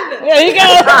There you go.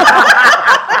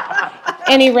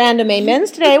 Any random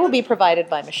amens today will be provided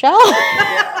by Michelle.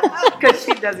 Because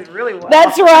she does it really well.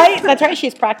 That's right.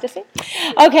 She's practicing.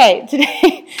 Okay,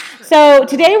 today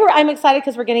I'm excited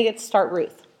because we're going to get to start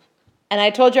Ruth. And I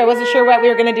told you I wasn't sure what we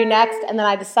were going to do next, and then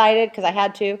I decided because I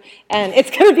had to, and it's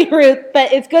going to be Ruth,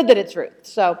 but it's good that it's Ruth.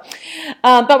 So,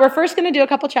 but we're first going to do a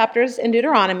couple chapters in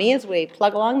Deuteronomy as we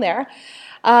plug along there.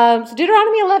 So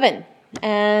Deuteronomy 11.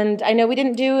 And I know we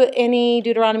didn't do any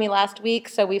Deuteronomy last week,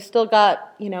 so we've still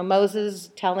got, Moses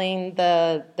telling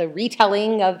the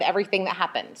retelling of everything that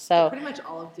happened. So pretty much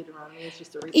all of Deuteronomy is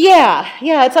just a retelling.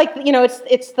 Yeah. It's like,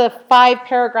 it's the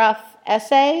 5-paragraph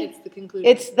essay. It's the conclusion.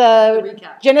 It's the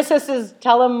recap. Genesis is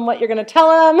tell them what you're going to tell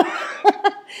them.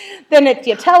 Then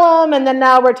you tell them, and then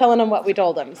now we're telling them what we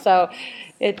told them. So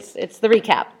it's the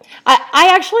recap.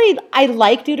 I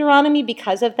like Deuteronomy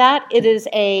because of that. It is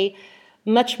a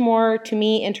much more, to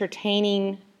me,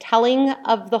 entertaining telling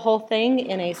of the whole thing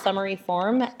in a summary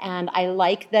form, and I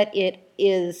like that it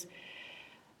is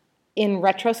in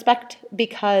retrospect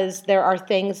because there are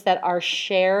things that are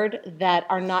shared that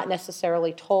are not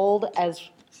necessarily told as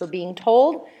for being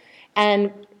told,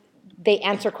 and they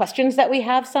answer questions that we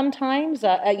have sometimes,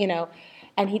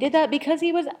 and he did that because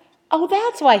he was,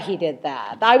 that's why he did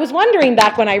that. I was wondering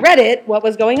back when I read it what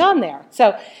was going on there.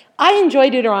 So I enjoy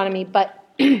Deuteronomy, but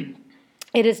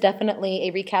it is definitely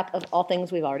a recap of all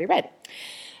things we've already read.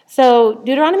 So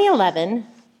Deuteronomy 11,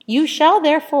 you shall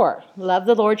therefore love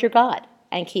the Lord your God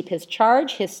and keep his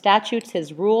charge, his statutes,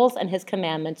 his rules, and his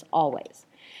commandments always.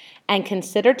 And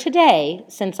consider today,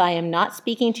 since I am not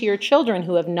speaking to your children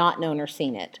who have not known or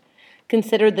seen it,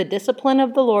 consider the discipline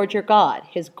of the Lord your God,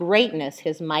 his greatness,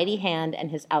 his mighty hand,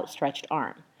 and his outstretched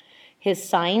arm, his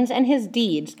signs and his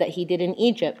deeds that he did in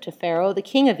Egypt to Pharaoh the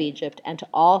king of Egypt and to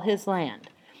all his land,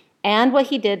 and what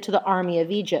he did to the army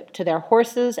of Egypt, to their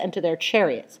horses and to their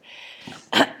chariots,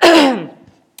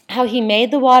 how he made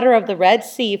the water of the Red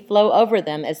Sea flow over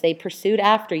them as they pursued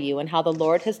after you, and how the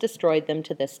Lord has destroyed them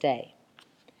to this day.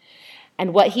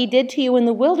 And what he did to you in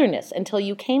the wilderness until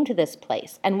you came to this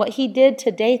place, and what he did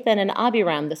to Dathan and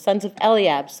Abiram, the sons of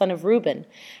Eliab, son of Reuben,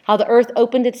 how the earth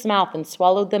opened its mouth and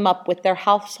swallowed them up with their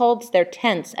households, their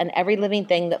tents, and every living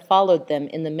thing that followed them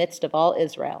in the midst of all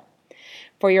Israel.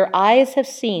 For your eyes have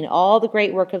seen all the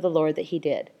great work of the Lord that he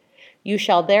did. You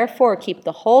shall therefore keep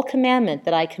the whole commandment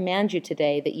that I command you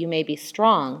today, that you may be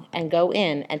strong, and go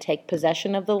in and take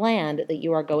possession of the land that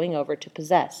you are going over to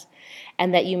possess,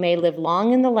 and that you may live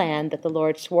long in the land that the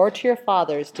Lord swore to your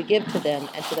fathers to give to them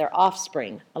and to their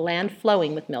offspring, a land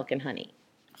flowing with milk and honey.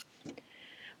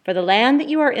 For the land that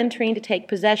you are entering to take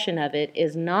possession of it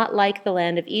is not like the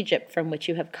land of Egypt from which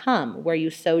you have come, where you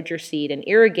sowed your seed and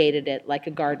irrigated it like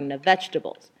a garden of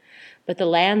vegetables. But the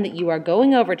land that you are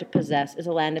going over to possess is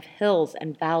a land of hills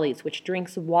and valleys, which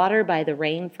drinks water by the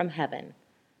rain from heaven.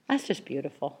 That's just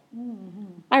beautiful.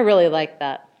 Mm-hmm. I really like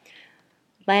that.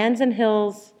 Land of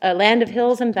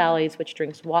hills and valleys, which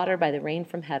drinks water by the rain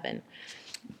from heaven.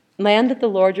 Land that the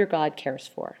Lord your God cares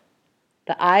for.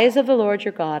 The eyes of the Lord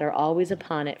your God are always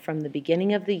upon it from the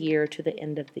beginning of the year to the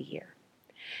end of the year.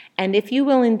 And if you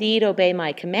will indeed obey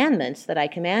my commandments that I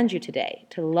command you today,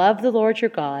 to love the Lord your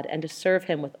God and to serve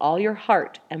him with all your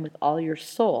heart and with all your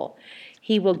soul,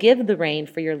 he will give the rain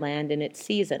for your land in its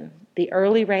season, the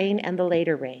early rain and the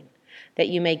later rain, that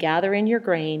you may gather in your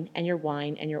grain and your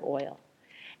wine and your oil.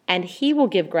 And he will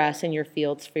give grass in your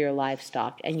fields for your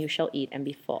livestock, and you shall eat and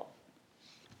be full.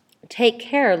 Take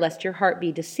care lest your heart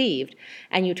be deceived,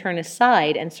 and you turn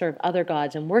aside and serve other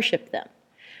gods and worship them.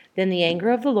 Then the anger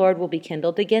of the Lord will be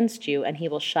kindled against you, and he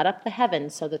will shut up the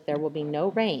heavens so that there will be no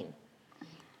rain.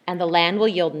 And the land will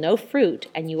yield no fruit,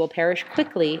 and you will perish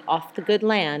quickly off the good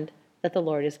land that the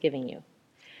Lord is giving you.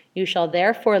 You shall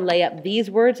therefore lay up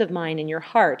these words of mine in your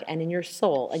heart and in your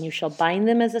soul, and you shall bind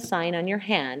them as a sign on your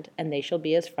hand, and they shall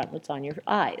be as frontlets on your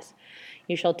eyes.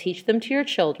 You shall teach them to your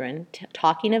children,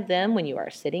 talking of them when you are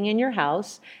sitting in your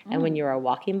house and when you are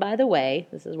walking by the way.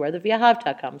 This is where the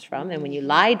V'ahavta comes from. And when you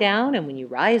lie down and when you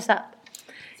rise up.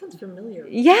 Sounds familiar.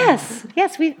 Yes,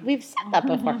 we've said that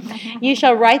before. You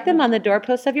shall write them on the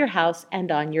doorposts of your house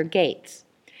and on your gates.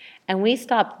 And we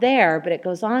stop there, but it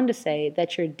goes on to say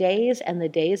that your days and the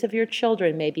days of your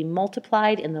children may be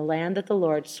multiplied in the land that the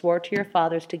Lord swore to your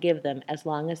fathers to give them, as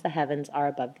long as the heavens are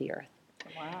above the earth.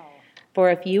 Wow. For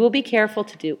if you will be careful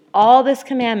to do all this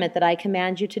commandment that I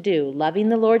command you to do, loving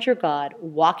the Lord your God,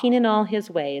 walking in all his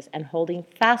ways, and holding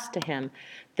fast to him,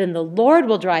 then the Lord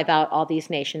will drive out all these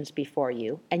nations before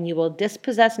you, and you will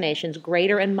dispossess nations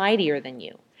greater and mightier than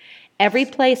you. Every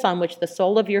place on which the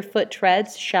sole of your foot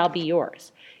treads shall be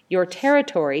yours. Your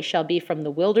territory shall be from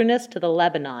the wilderness to the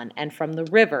Lebanon, and from the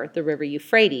river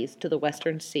Euphrates, to the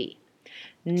western sea.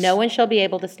 No one shall be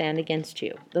able to stand against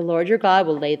you. The Lord your God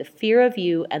will lay the fear of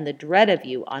you and the dread of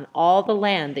you on all the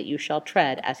land that you shall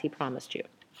tread, as he promised you.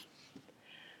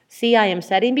 See, I am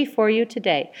setting before you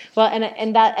today. Well,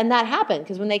 and that happened,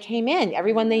 because when they came in,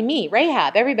 everyone they meet,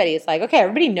 Rahab, everybody, it's like, okay,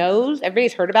 everybody knows,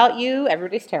 everybody's heard about you,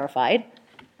 everybody's terrified.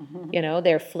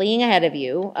 They're fleeing ahead of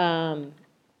you.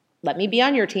 Let me be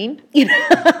on your team.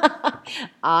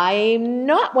 I'm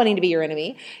not wanting to be your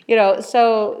enemy.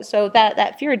 So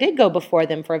that fear did go before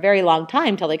them for a very long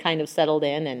time, till they kind of settled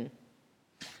in and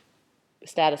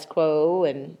status quo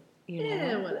and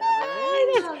whatever.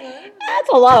 That's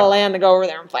a lot of land to go over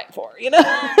there and fight for, And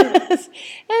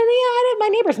my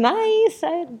neighbor's nice.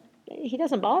 He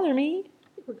doesn't bother me.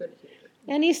 We're good here.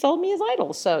 And he sold me his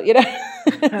idols, so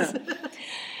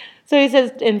So he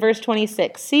says in verse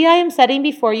 26, see, I am setting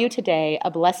before you today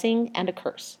a blessing and a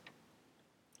curse.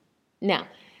 Now,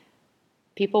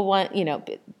 people want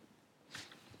to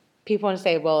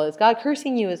say, well, is God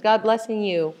cursing you? Is God blessing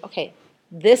you? Okay,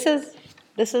 this is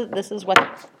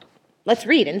what, let's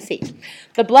read and see.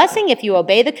 The blessing if you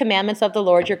obey the commandments of the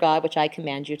Lord your God, which I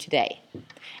command you today.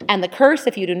 And the curse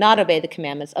if you do not obey the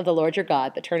commandments of the Lord your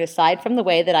God, but turn aside from the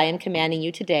way that I am commanding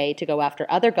you today to go after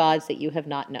other gods that you have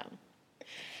not known.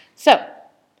 So,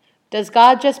 does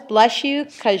God just bless you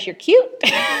because you're cute?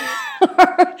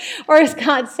 or is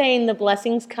God saying the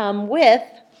blessings come with,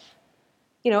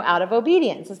 out of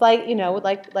obedience? It's like,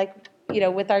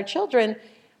 with our children.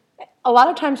 A lot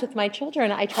of times with my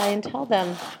children, I try and tell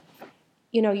them,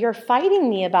 you're fighting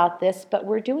me about this, but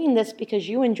we're doing this because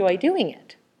you enjoy doing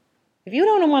it. If you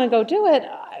don't want to go do it,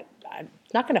 I'm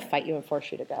not going to fight you and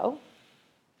force you to go.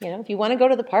 If you want to go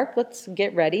to the park, let's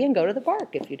get ready and go to the park.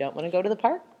 If you don't want to go to the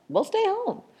park, we'll stay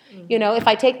home. Mm-hmm. If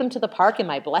I take them to the park,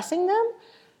 am I blessing them?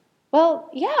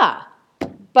 Well, yeah,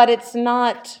 but it's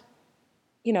not,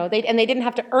 they didn't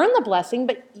have to earn the blessing,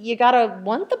 but you got to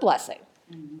want the blessing.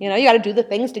 Mm-hmm. You got to do the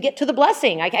things to get to the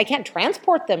blessing. I can't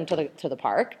transport them to the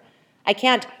park. I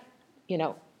can't,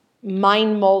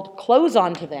 mind mold clothes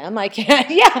onto them. I can't,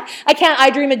 I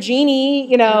dream a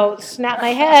genie, snap my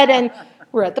head and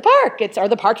we're at the park. Or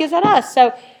the park is at us.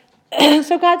 So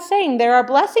God's saying there are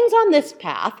blessings on this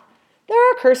path.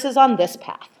 There are curses on this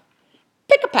path.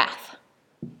 Pick a path.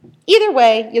 Either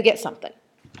way, you'll get something.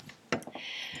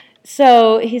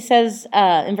 So he says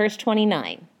in verse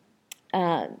 29,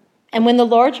 and when the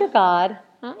Lord your God,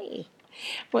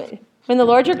 when the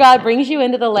Lord your God brings you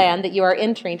into the land that you are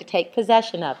entering to take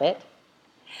possession of it,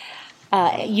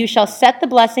 you shall set the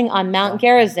blessing on Mount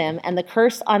Gerizim and the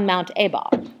curse on Mount Ebal.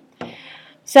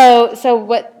 So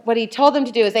what he told them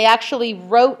to do is they actually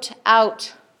wrote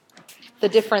out the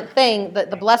different thing,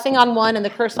 the blessing on one and the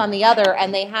curse on the other,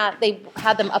 and they had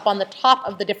them up on the top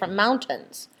of the different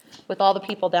mountains with all the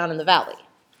people down in the valley.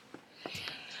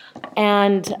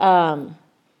 And from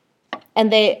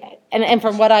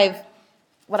what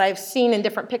I've seen in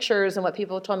different pictures and what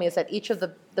people have told me is that each of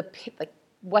the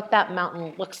what that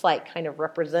mountain looks like kind of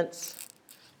represents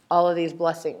all of these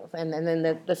blessings, and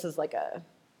then this is like a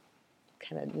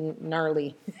kind of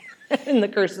gnarly, and the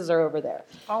curses are over there.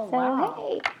 Oh, wow. So,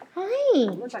 hey,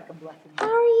 hi. It looks like a blessing. How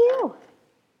are you?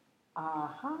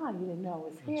 You didn't know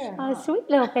it was here. Oh, sweet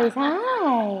little face.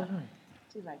 Hi.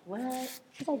 She's like, what?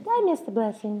 She's like, I miss the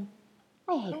blessing.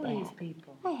 I hate Who that. are these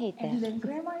people? I hate that. And then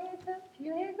Grandma here too?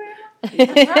 You hear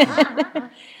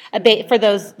Grandma? For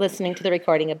those listening to the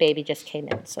recording, a baby just came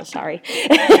in, so sorry.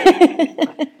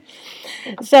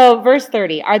 So, verse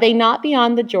 30, are they not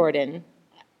beyond the Jordan,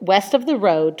 west of the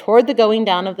road, toward the going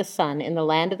down of the sun, in the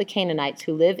land of the Canaanites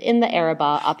who live in the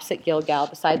Arabah, opposite Gilgal,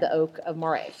 beside the oak of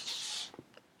Moreh?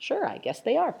 Sure, I guess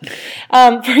they are.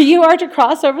 For you are to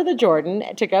cross over the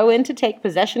Jordan to go in to take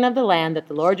possession of the land that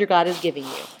the Lord your God is giving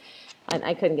you. And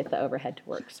I couldn't get the overhead to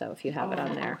work, so if you have it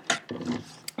on there.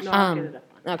 No, I'll get it up.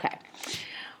 Okay.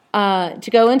 To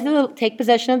go into take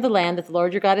possession of the land that the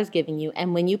Lord your God is giving you,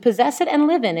 and when you possess it and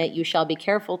live in it, you shall be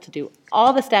careful to do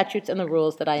all the statutes and the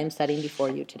rules that I am setting before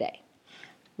you today.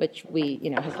 Which we,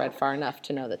 have read far enough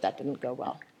to know that didn't go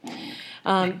well.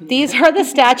 These are the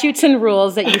statutes and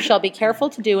rules that you shall be careful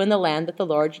to do in the land that the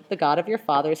Lord, the God of your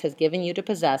fathers, has given you to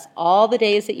possess all the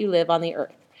days that you live on the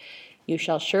earth. You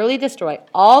shall surely destroy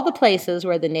all the places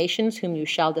where the nations whom you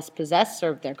shall dispossess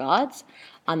serve their gods,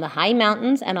 on the high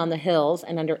mountains and on the hills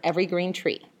and under every green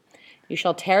tree. You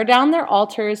shall tear down their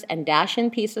altars and dash in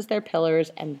pieces their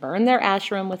pillars and burn their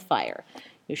Asherim with fire.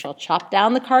 You shall chop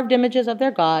down the carved images of their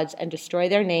gods and destroy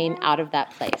their name out of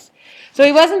that place. So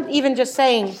he wasn't even just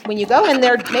saying, when you go in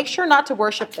there, make sure not to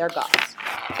worship their gods.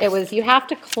 It was, you have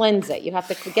to cleanse it. You have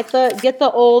to get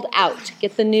the old out,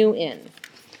 get the new in.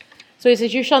 So he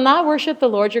says, you shall not worship the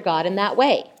Lord your God in that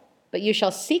way, but you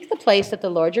shall seek the place that the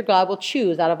Lord your God will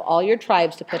choose out of all your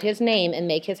tribes to put his name and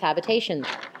make his habitation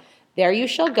there. There you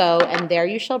shall go, and there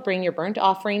you shall bring your burnt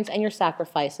offerings and your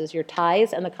sacrifices, your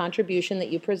tithes and the contribution that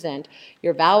you present,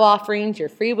 your vow offerings, your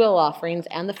freewill offerings,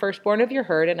 and the firstborn of your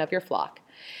herd and of your flock.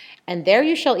 And there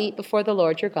you shall eat before the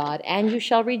Lord your God, and you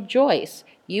shall rejoice,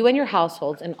 you and your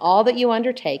households, in all that you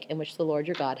undertake in which the Lord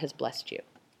your God has blessed you.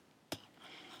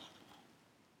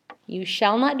 You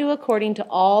shall not do according to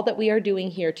all that we are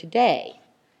doing here today,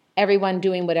 everyone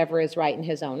doing whatever is right in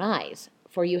his own eyes.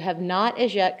 For you have not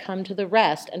as yet come to the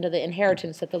rest and to the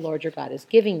inheritance that the Lord your God is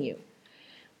giving you.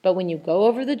 But when you go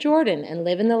over the Jordan and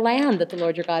live in the land that the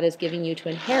Lord your God is giving you to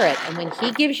inherit, and when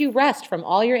he gives you rest from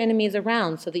all your enemies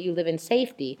around so that you live in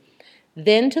safety,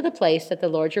 then to the place that the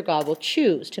Lord your God will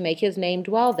choose to make his name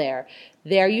dwell there,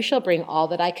 there you shall bring all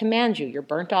that I command you, your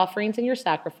burnt offerings and your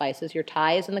sacrifices, your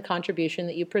tithes and the contribution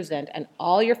that you present, and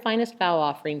all your finest vow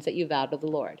offerings that you vow to the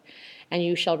Lord. And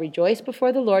you shall rejoice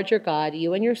before the Lord your God,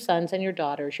 you and your sons and your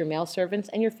daughters, your male servants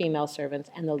and your female servants,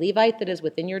 and the Levite that is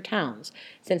within your towns,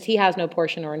 since he has no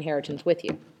portion or inheritance with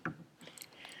you.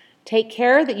 Take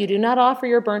care that you do not offer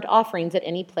your burnt offerings at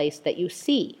any place that you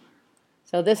see.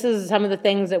 So this is some of the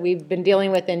things that we've been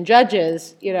dealing with in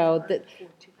Judges, yeah,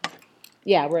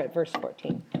 we're at verse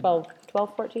 14. 12,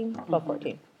 14? 12,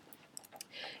 14.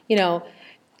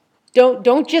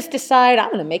 Don't just decide, I'm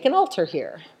going to make an altar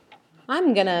here.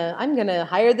 I'm gonna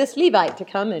hire this Levite to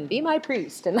come and be my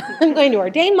priest, and I'm going to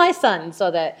ordain my son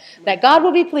so that God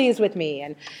will be pleased with me.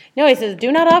 And no, he says, do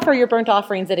not offer your burnt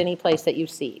offerings at any place that you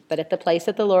see, but at the place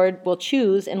that the Lord will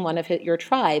choose in one of your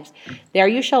tribes, there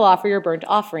you shall offer your burnt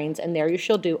offerings, and there you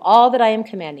shall do all that I am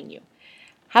commanding you.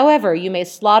 However, you may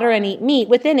slaughter and eat meat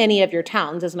within any of your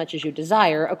towns as much as you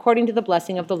desire, according to the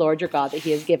blessing of the Lord your God that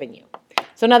he has given you.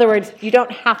 So in other words, you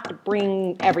don't have to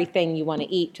bring everything you want to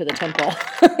eat to the temple.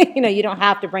 You don't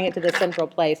have to bring it to the central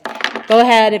place. Go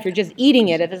ahead, if you're just eating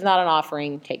it, if it's not an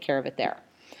offering, take care of it there.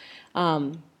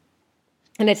 And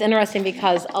it's interesting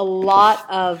because a lot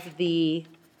of the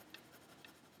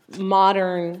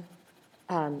modern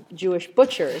Jewish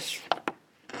butchers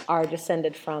are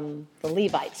descended from the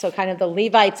Levites. So kind of the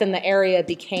Levites in the area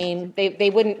became, they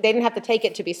didn't have to take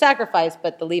it to be sacrificed,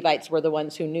 but the Levites were the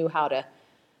ones who knew how to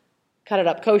cut it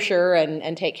up kosher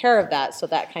and take care of that, so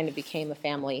that kind of became a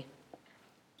family,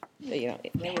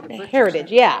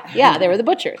 heritage. Yeah, they were the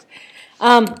butchers.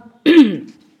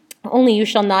 Only you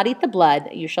shall not eat the blood,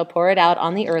 you shall pour it out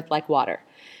on the earth like water.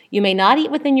 You may not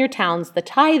eat within your towns the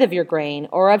tithe of your grain,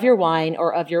 or of your wine,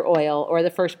 or of your oil, or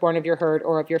the firstborn of your herd,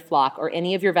 or of your flock, or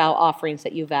any of your vow offerings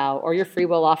that you vow, or your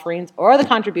freewill offerings, or the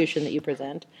contribution that you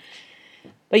present.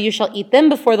 But you shall eat them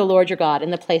before the Lord your God in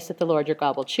the place that the Lord your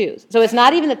God will choose. So it's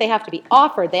not even that they have to be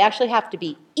offered; they actually have to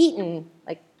be eaten,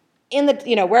 like in the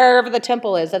wherever the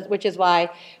temple is. Which is why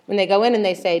when they go in and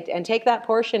they say, and take that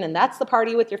portion, and that's the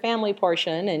party with your family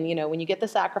portion, and when you get the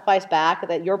sacrifice back,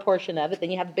 that your portion of it,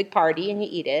 then you have a big party and you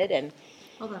eat it. And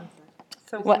hold on a second.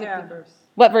 So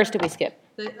what verse did we skip?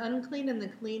 The unclean and the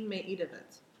clean may eat of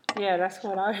it. Yeah, that's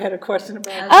what I had a question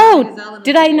about. Oh,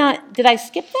 did I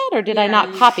skip that, or did I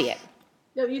not copy it?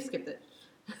 No, you skipped it.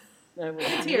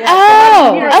 It's here.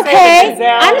 Oh, okay.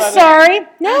 I'm sorry.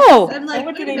 No. I'm like,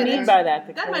 what do they mean by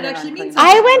that? That might actually mean something.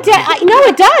 I went down. No,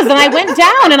 it does. And I went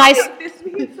down and This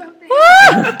means something.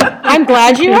 I'm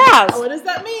glad you asked. What does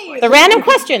that mean? The random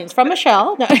questions from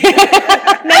Michelle. No.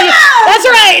 That's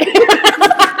right.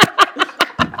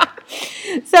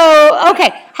 So,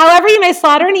 okay. However you may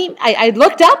slaughter and eat. I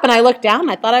looked up and I looked down.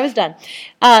 I thought I was done.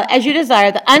 As you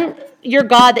desire, your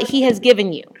God that he has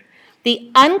given you.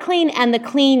 The unclean and the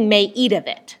clean may eat of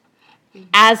it,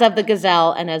 as of the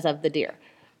gazelle and as of the deer.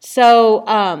 So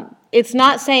it's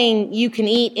not saying you can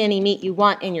eat any meat you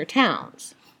want in your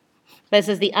towns, but it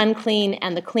says the unclean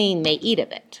and the clean may eat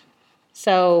of it.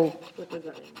 So, What does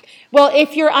that mean? well,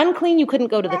 if you're unclean, you couldn't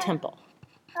go to the temple.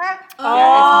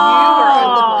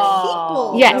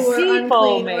 Oh, Yes.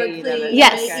 People may eat of it.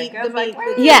 Yes. May eat the Okay. meat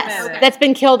that Yes, Okay. that's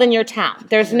been killed in your town.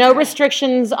 There's no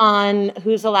restrictions on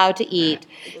who's allowed to eat.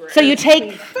 So you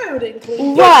take food and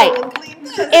clean Right. and clean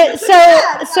this.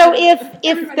 so if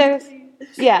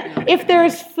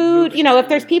there's food, if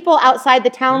there's people outside the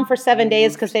town for 7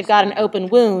 days because they've got an open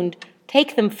wound,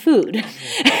 take them food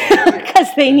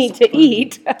because they need to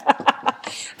eat.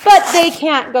 But they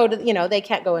can't go to, they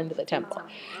can't go into the temple.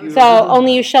 So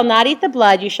only you shall not eat the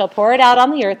blood, you shall pour it out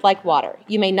on the earth like water.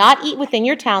 You may not eat within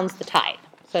your towns the tithe.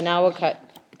 So now we'll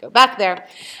go back there.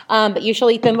 But you shall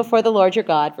eat them before the Lord your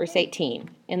God, verse 18,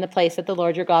 in the place that the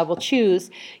Lord your God will choose,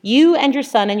 you and your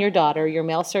son and your daughter, your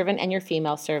male servant and your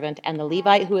female servant, and the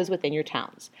Levite who is within your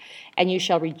towns. And you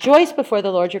shall rejoice before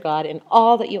the Lord your God in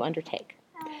all that you undertake.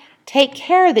 Take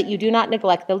care that you do not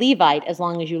neglect the Levite as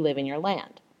long as you live in your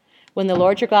land. When the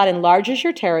Lord your God enlarges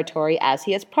your territory as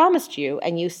he has promised you,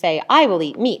 and you say, I will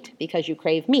eat meat, because you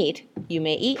crave meat, you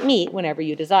may eat meat whenever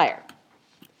you desire.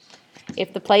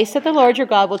 If the place that the Lord your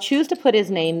God will choose to put his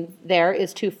name there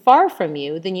is too far from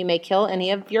you, then you may kill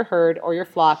any of your herd or your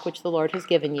flock which the Lord has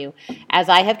given you, as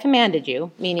I have commanded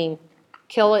you, meaning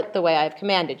kill it the way I have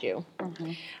commanded you.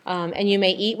 And you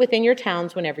may eat within your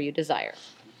towns whenever you desire.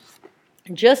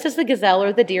 Just as the gazelle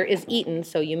or the deer is eaten,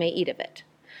 so you may eat of it.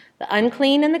 The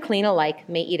unclean and the clean alike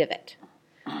may eat of it.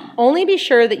 Only be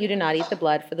sure that you do not eat the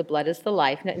blood, for the blood is the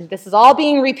life. And this is all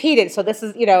being repeated, so this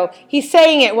is, he's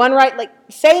saying it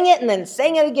saying it and then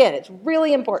saying it again. It's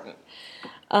really important.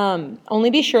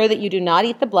 Only be sure that you do not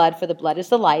eat the blood, for the blood is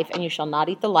the life, and you shall not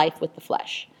eat the life with the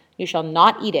flesh. You shall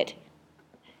not eat it.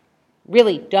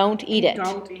 Really, don't eat it.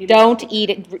 Don't eat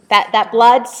it. That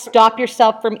blood, stop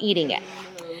yourself from eating it.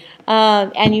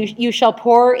 And you shall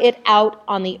pour it out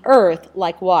on the earth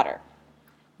like water.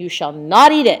 You shall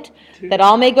not eat it, that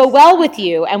all may go well with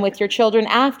you and with your children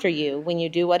after you when you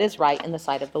do what is right in the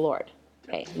sight of the Lord.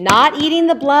 Okay, not eating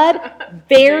the blood,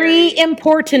 very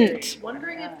important.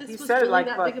 Wondering if this was said it really like,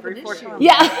 that big of an 3-4 issue. times.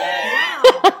 Yeah.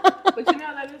 But that is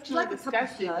kind like of a cup of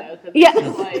disgusting blood. though. 'Cause Yeah.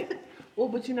 it's like, well,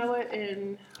 but you know what?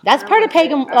 That's part of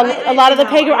pagan, I a lot of the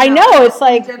pagan, I know, it's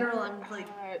like, In general, I'm like,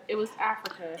 it was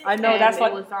Africa. I know, and that's it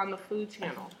like- was on the Food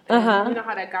Channel. And Uh-huh. you know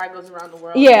how that guy goes around the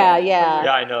world. Yeah, and- yeah.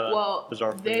 Yeah, I know that. Well,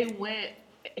 Bizarre food.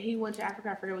 he went to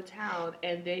Africa, I forget what town,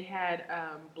 and they had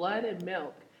blood and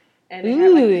milk. And they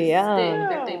had like Ooh, this yeah. stick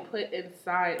that they put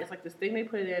inside. It's like this thing they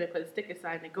put it in, they put a stick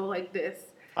inside, and they go like this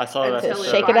I saw that. until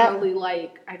Shake it it up. finally,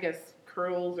 I guess,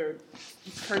 curls or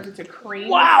turns into cream.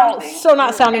 wow, or something. so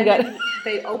not sounding And good. then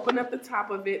they open up the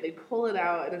top of it, they pull it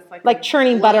out, and it's like Like a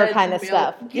churning butter blood kind of milk-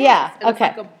 stuff. Yes, Yeah, and okay.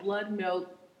 It's like a blood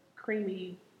milk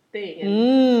creamy thing, and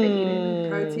they eat it.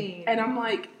 protein. And I'm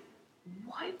like,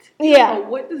 what? Yeah.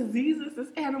 What diseases this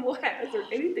animal has or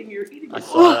anything you're eating? I is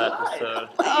saw that blood. episode.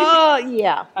 Oh,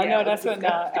 yeah. I Yeah, know it that's was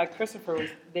when Christopher was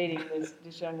dating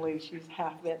this young lady. She was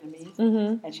half Vietnamese,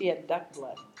 and she had duck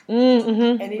blood.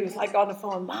 Mm-hmm. And he was like on the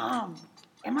phone, Mom,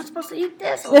 am I supposed to eat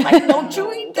this? I was like, don't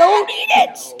you eat that? Don't eat it,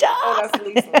 Oh, stop. that's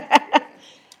Lisa.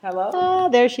 Hello? Oh,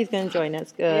 there she's going to join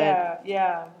us. Good.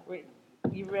 Yeah.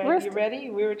 You Where's- ready?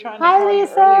 We were trying to Hi, call you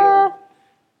Lisa. earlier.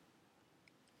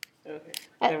 Okay.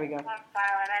 There we go.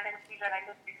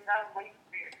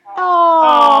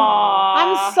 Oh,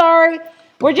 I'm sorry.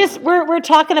 We're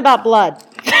talking about blood.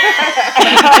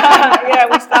 Yeah,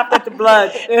 we stopped at the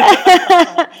blood.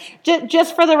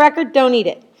 Just for the record, don't eat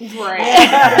it. Right.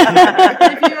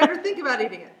 if you ever think about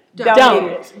eating it, Don't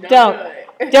eat it.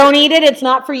 Don't eat it. It's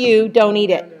not for you. Don't eat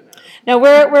it. Now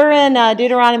we're in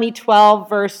Deuteronomy 12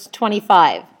 verse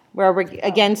 25, where we're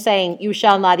again saying, "You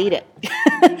shall not eat it,"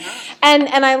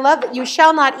 and I love that you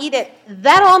shall not eat it.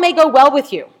 That all may go well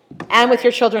with you and with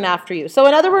your children after you. So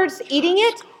in other words, eating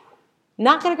it,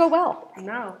 not going to go well.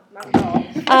 No, not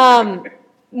at all.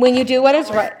 When you do what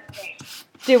is right,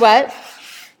 do what?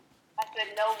 I said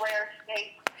no rare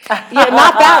steak. Yeah,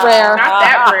 not that rare. Not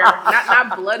that rare.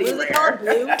 Not bloody what do they rare. call it?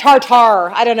 Blue?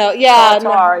 Tartar. I don't know. Yeah.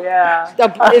 Tartar, yeah.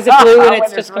 Is it blue and When it's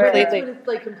it's just red. That's completely? when it's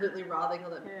like completely raw. They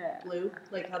call it Yeah. blue.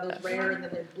 Like how there's rare and then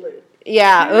there's blue.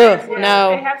 Yeah. Ugh, Yeah, They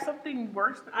no. have something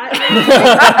worse than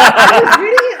I was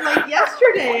reading it like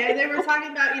yesterday, and they were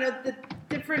talking about the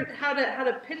different how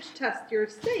to pinch test your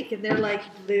steak, and they're like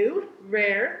blue,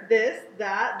 rare, this,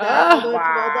 that, all the way to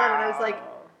well done, and I was like,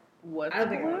 what's I don't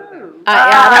think I want blue.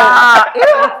 I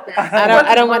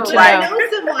don't want to But I know. know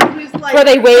someone who's like Where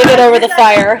they wave it over the 5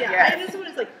 fire. seconds- Yeah, I know someone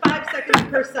who's like 5 seconds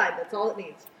per side. That's all it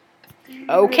needs.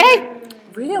 Okay.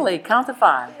 Really? Count to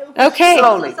 5. Okay. She's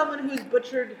Slowly. also someone who's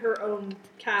butchered her own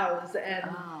cows and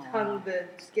hung the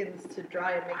skins to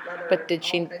dry and make leather. But did and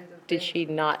she all kinds of did things. she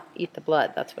not eat the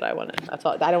blood? That's what I want to. That's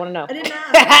all. I don't want to know. I didn't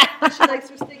ask. But she likes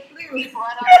her steak blue. Blood on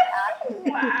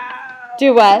an apple.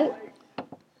 Do what? What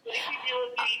did you do if you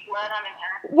eat blood on an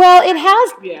apple? Well, it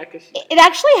has. Yeah, because It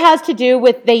actually has to do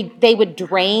with they would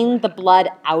drain the blood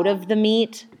out of the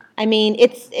meat. I mean,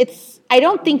 it's. I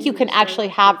don't think you can actually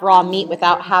have raw meat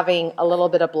without having a little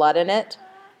bit of blood in it.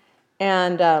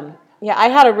 And yeah, I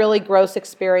had a really gross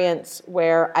experience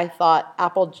where I thought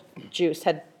apple juice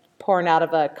had pouring out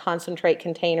of a concentrate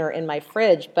container in my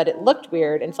fridge, but it looked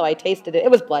weird, and so I tasted it.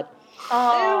 It was blood.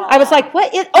 I was like,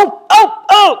 what is,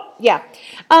 oh, yeah.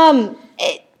 I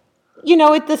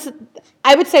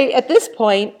would say at this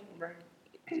point,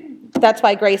 that's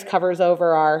why grace covers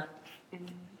over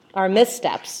our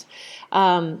missteps.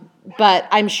 But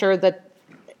I'm sure that,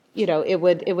 it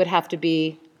would have to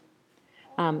be,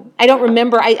 I don't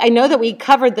remember, I know that we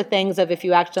covered the things of if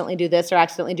you accidentally do this or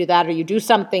accidentally do that, or you do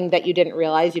something that you didn't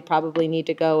realize, you probably need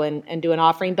to go and do an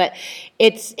offering. But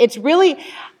it's really,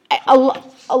 a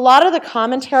lot of the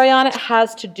commentary on it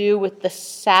has to do with the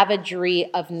savagery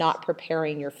of not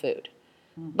preparing your food.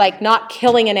 Like not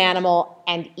killing an animal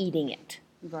and eating it.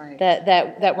 Right.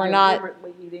 That we're not,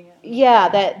 Deliberately eating it. yeah,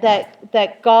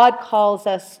 that God calls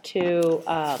us to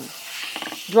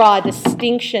draw a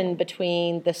distinction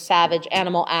between the savage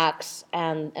animal acts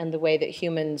and the way that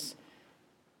humans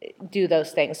do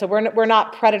those things. So we're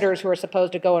not predators who are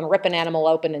supposed to go and rip an animal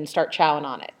open and start chowing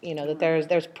on it. That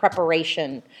there's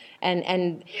preparation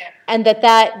and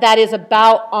that is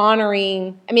about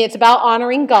honoring. I mean, it's about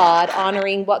honoring God,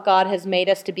 honoring what God has made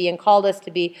us to be and called us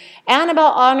to be, and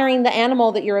about honoring the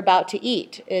animal that you're about to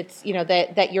eat. It's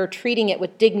that you're treating it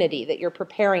with dignity, that you're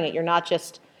preparing it. You're not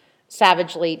just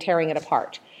savagely tearing it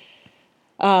apart.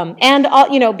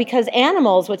 Because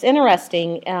animals, what's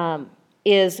interesting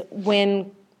is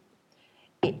when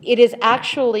it is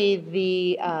actually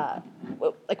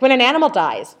like when an animal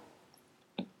dies,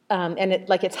 and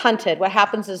it's hunted. What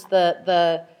happens is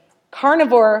the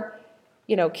carnivore,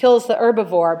 kills the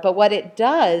herbivore, but what it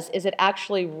does is it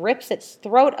actually rips its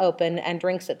throat open and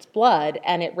drinks its blood,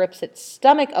 and it rips its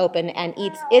stomach open and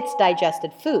eats its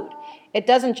digested food. It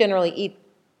doesn't generally eat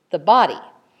the body.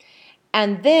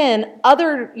 And then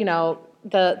other,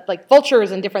 the like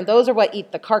vultures and different, those are what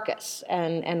eat the carcass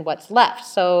and what's left.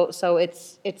 So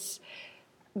it's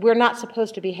we're not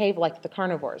supposed to behave like the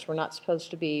carnivores. We're not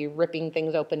supposed to be ripping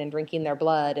things open and drinking their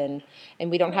blood, and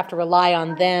we don't have to rely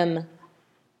on them,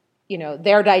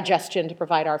 their digestion to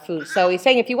provide our food. So he's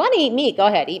saying, if you want to eat meat, go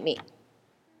ahead, eat meat.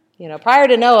 Prior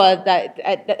to Noah, that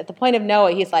at the point of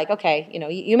Noah, he's like, okay,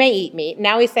 you may eat meat.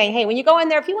 Now he's saying, hey, when you go in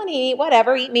there, if you want to eat,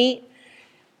 whatever, eat meat.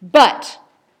 But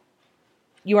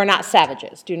you are not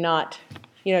savages. Do not,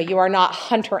 you are not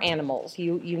hunter animals.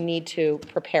 You need to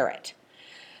prepare it.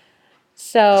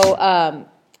 So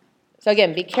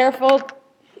again, be careful.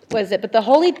 What is it?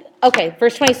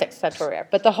 Verse 26, that's where we are.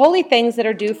 But the holy things that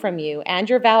are due from you and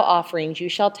your vow offerings you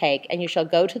shall take, and you shall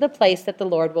go to the place that the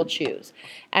Lord will choose,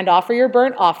 and offer your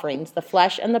burnt offerings, the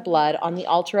flesh and the blood, on the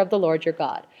altar of the Lord your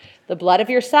God. The blood of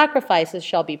your sacrifices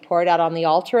shall be poured out on the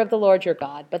altar of the Lord your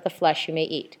God, but the flesh you may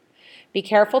eat. Be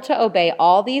careful to obey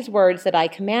all these words that I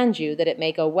command you, that it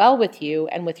may go well with you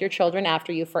and with your children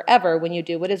after you forever, when you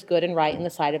do what is good and right in the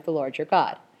sight of the Lord your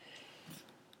God.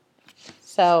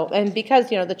 So, and because,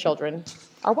 the children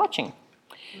are watching.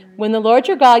 When the Lord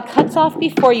your God cuts off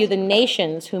before you the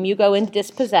nations whom you go in to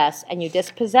dispossess, and you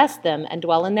dispossess them and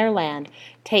dwell in their land,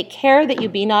 take care that you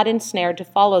be not ensnared to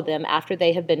follow them after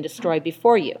they have been destroyed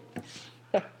before you.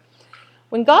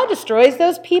 When God destroys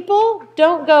those people,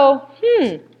 don't go,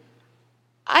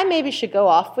 I maybe should go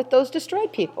off with those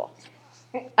destroyed people,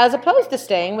 as opposed to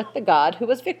staying with the God who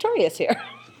was victorious here.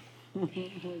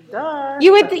 Duh.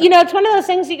 You would, it's one of those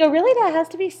things you go, really, that has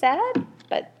to be sad?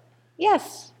 But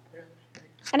yes.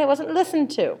 And it wasn't listened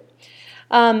to.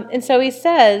 And so he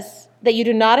says that you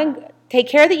do not, take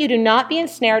care that you do not be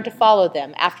ensnared to follow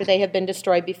them after they have been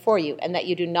destroyed before you, and that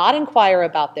you do not inquire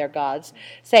about their gods,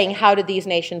 saying, how did these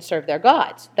nations serve their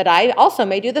gods? That I also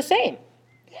may do the same.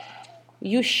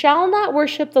 You shall not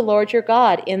worship the Lord your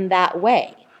God in that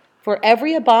way. For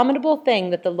every abominable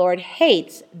thing that the Lord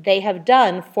hates, they have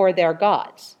done for their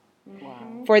gods.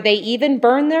 Wow. For they even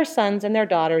burn their sons and their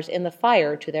daughters in the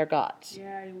fire to their gods.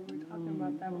 Yeah, we were talking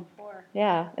about that before.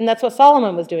 Yeah, and that's what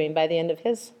Solomon was doing by the end of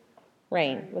his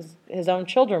reign, was his own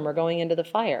children were going into the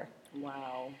fire.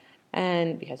 Wow.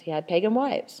 And because he had pagan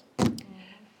wives.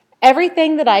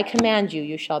 Everything that I command you,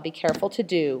 you shall be careful to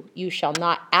do. You shall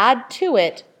not add to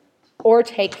it or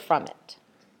take from it.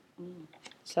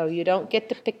 So you don't get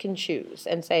to pick and choose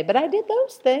and say, but I did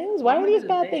those things. Why are these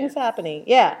bad things happening?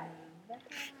 Yeah.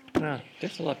 Well,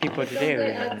 there's a lot of people today who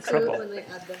are in trouble. When they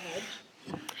add the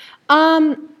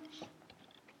hedge?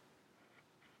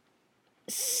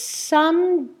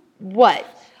 Somewhat.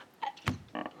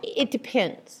 It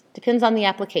depends. Depends on the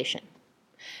application.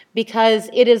 Because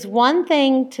it is one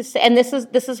thing to say, and this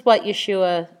is what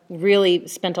Yeshua really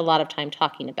spent a lot of time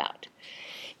talking about,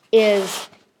 is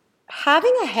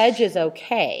having a hedge is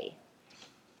okay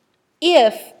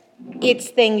if it's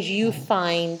things you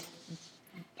find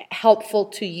helpful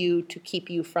to you to keep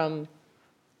you from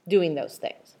doing those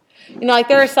things. Like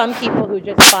there are some people who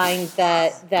just find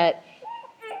that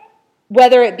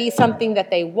whether it be something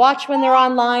that they watch when they're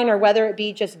online or whether it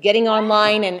be just getting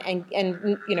online and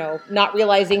not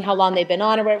realizing how long they've been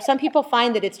on or whatever, some people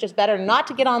find that it's just better not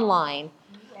to get online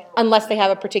unless they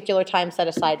have a particular time set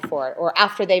aside for it or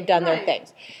after they've done their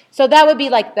things. So that would be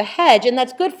like the hedge, and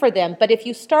that's good for them. But if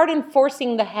you start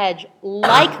enforcing the hedge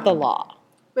like the law.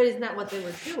 But isn't that what they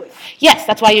were doing? Yes,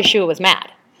 that's why Yeshua was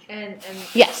mad. And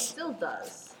yes. Still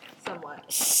does,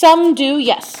 somewhat. Some do,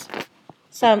 yes.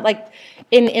 Some, like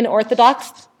in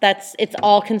Orthodox, it's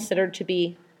all considered to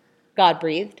be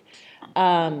God-breathed.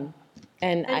 And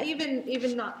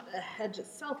even not a hedge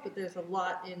itself, but there's a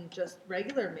lot in just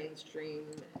regular mainstream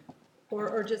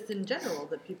or just in general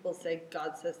that people say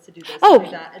God says to do this and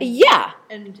do that.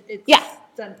 And it's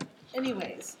done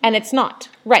anyways. And it's not.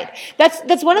 Right.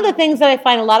 That's one of the things that I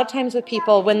find a lot of times with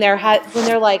people when they're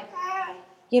like,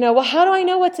 well, how do I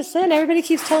know what's a sin? Everybody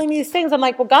keeps telling me these things. I'm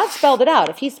like, well, God spelled it out.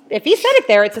 If he said it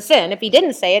there, it's a sin. If he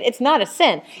didn't say it, it's not a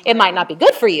sin. It might not be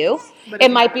good for you. But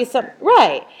it might be some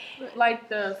right. Like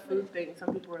the food thing,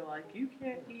 some people are like, you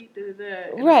can't eat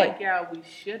da-da-da. And right. It's like, yeah, we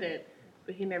shouldn't.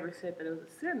 But he never said that it was a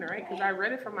sin, right? Because I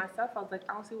read it for myself. I was like,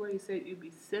 I don't see where he said you'd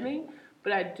be sinning.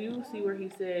 But I do see where he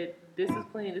said, this is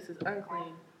clean, this is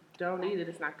unclean. Don't eat it.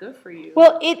 It's not good for you.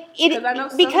 Well,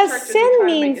 because sin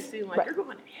means make it seem like you're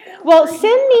going to hell. Well,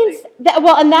 sin means that.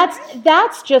 Well, and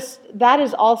that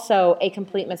is also a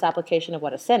complete misapplication of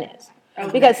what a sin is,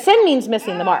 because sin means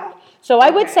missing the mark. So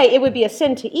I would say it would be a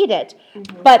sin to eat it,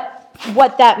 but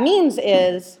what that means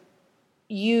is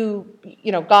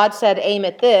God said aim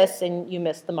at this and you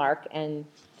missed the mark, and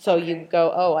so you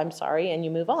go, oh, I'm sorry, and you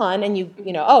move on, and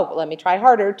well, let me try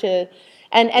harder to.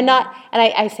 And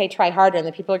I say try harder, and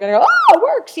the people are going to go, oh, it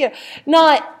works.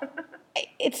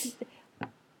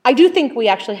 I do think we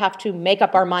actually have to make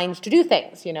up our minds to do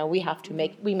things.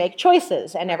 We make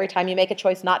choices, and every time you make a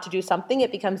choice not to do something, it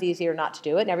becomes easier not to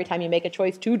do it. And every time you make a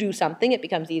choice to do something, it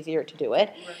becomes easier to do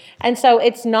it. Right. And so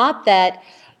it's not that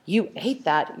you ate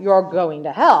that, you're going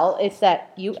to hell. It's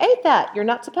that you ate that, you're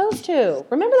not supposed to.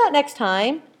 Remember that next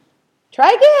time.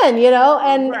 Try again,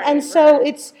 and so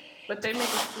it's. But they make it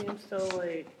seem so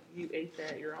like you ate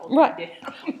that, you're all right. Down.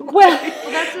 Well,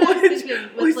 that's what I was thinking.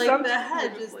 With like the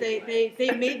hedge, is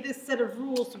they made this set of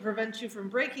rules to prevent you from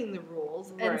breaking the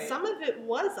rules, and some of it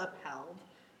was upheld,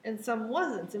 and some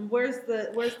wasn't. And where's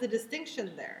the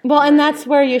distinction there? Well, and that's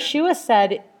where Yeshua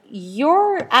said,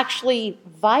 you're actually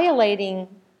violating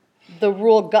the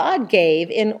rule God gave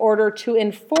in order to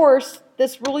enforce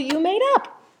this rule you made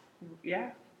up.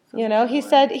 Yeah. He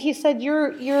said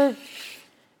you're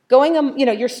going,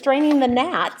 you're straining the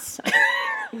gnats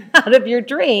out of your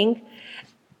drink,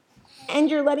 and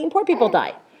you're letting poor people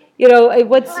die. He's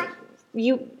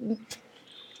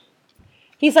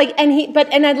like,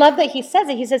 and I love that he says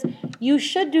it. He says you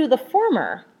should do the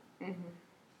former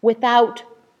without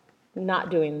not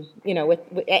doing,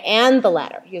 and the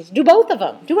latter. He goes, do both of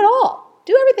them. Do it all.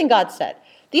 Do everything God said.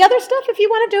 The other stuff, if you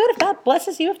want to do it, if God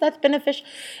blesses you, if that's beneficial.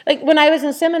 Like when I was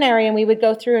in seminary and we would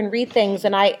go through and read things,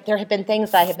 and there have been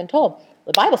things I have been told,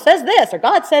 the Bible says this, or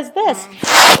God says this.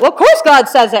 Well, of course God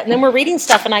says it. And then we're reading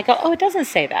stuff, and I go, oh, it doesn't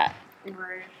say that.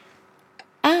 Right.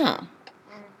 Ah.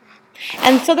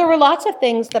 And so there were lots of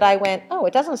things that I went, oh,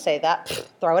 it doesn't say that.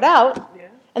 Throw it out. Yeah.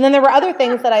 And then there were other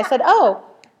things that I said, oh,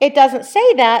 it doesn't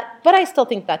say that, but I still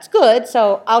think that's good,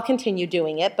 so I'll continue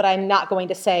doing it, but I'm not going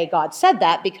to say God said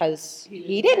that because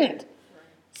he didn't.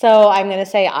 So I'm going to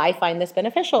say, I find this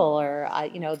beneficial, or,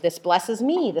 this blesses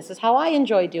me. This is how I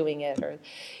enjoy doing it. Or,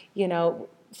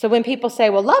 so when people say,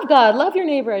 well, love God, love your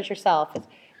neighbor as yourself. It's,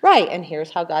 right, and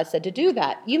here's how God said to do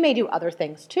that. You may do other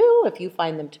things too if you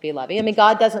find them to be loving. I mean,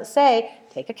 God doesn't say,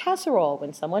 take a casserole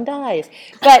when someone dies.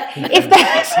 But if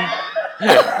that's...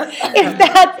 Please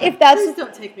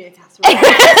don't take me a casserole. Maybe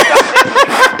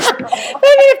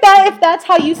if that's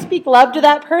how you speak love to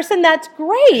that person, that's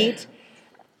great.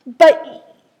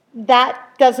 But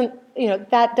that doesn't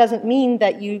mean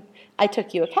that I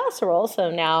took you a casserole,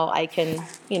 so now I can,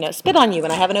 spit on you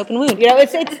when I have an open wound.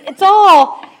 It's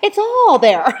all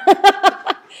there.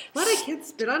 Let a kid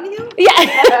spit on you?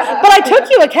 Yeah, but I took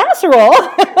you a casserole.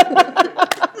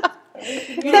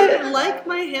 You didn't like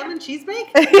my ham and cheese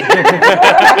bake?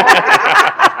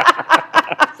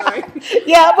 Sorry.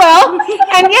 Yeah, well,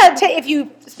 and if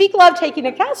you speak love taking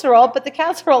a casserole, but the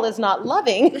casserole is not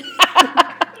loving.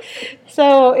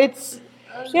 So it's,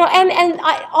 and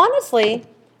I honestly,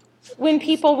 when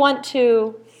people want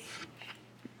to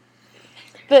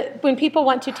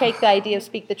take the idea of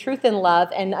speak the truth in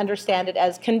love and understand it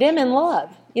as condemn in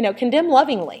love, condemn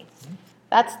lovingly,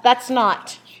 that's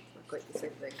not quite the same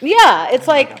thing. Yeah, it's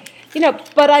like,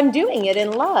 but I'm doing it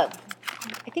in love.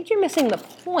 I think you're missing the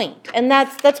point. And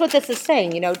that's what this is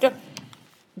saying,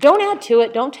 don't add to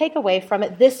it, don't take away from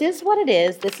it. This is what it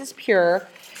is, this is pure.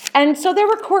 And so there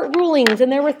were court rulings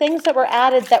and there were things that were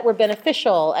added that were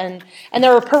beneficial and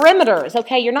there were perimeters.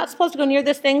 Okay, you're not supposed to go near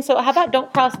this thing, so how about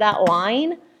don't cross that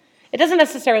line? It doesn't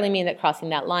necessarily mean that crossing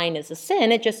that line is a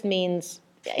sin, it just means,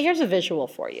 here's a visual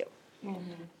for you.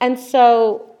 And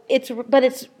so it's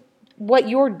what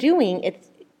you're doing,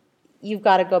 you've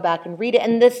got to go back and read it.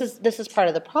 And this is part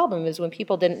of the problem, is when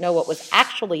people didn't know what was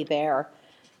actually there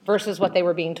versus what they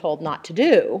were being told not to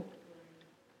do.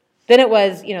 Then it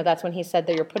was, that's when he said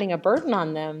that you're putting a burden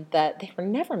on them that they were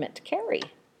never meant to carry.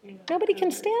 Nobody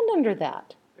can stand under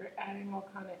that. They're adding all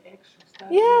kind of extra stuff.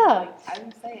 Yeah. Like, I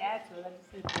didn't say add to it, I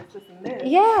just said this, and this.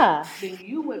 Yeah. Then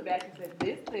you went back and said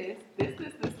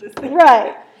this.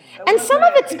 Right. And some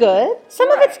of it's good.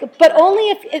 Some of it's good. But only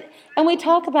if it, and we've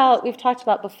talked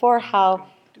about before how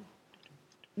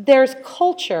there's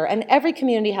culture, and every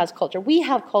community has culture. We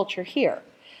have culture here.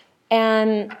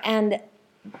 And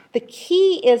the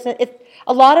key is,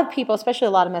 a lot of people, especially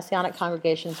a lot of Messianic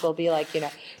congregations, will be like,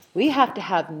 we have to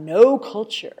have no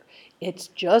culture. It's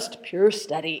just pure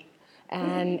study.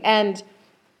 And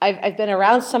I've been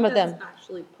around some of them. That's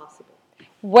actually possible.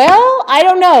 Well, I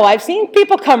don't know. I've seen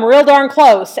people come real darn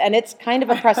close, and it's kind of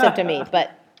oppressive to me.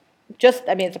 But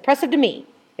it's oppressive to me,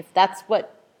 if that's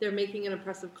what. They're making an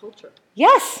oppressive culture.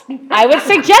 Yes, I would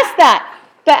suggest that.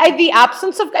 The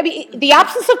absence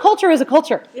of culture is a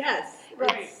culture. Yes.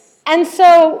 Right. And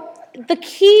so the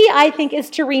key, I think, is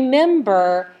to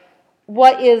remember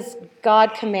what is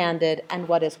God commanded and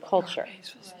what is culture.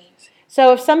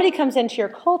 So if somebody comes into your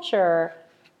culture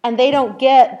and they don't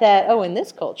get that, in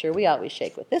this culture we always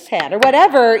shake with this hand or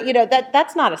whatever,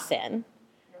 that's not a sin.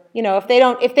 If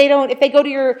they go to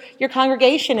your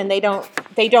congregation and they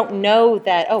don't know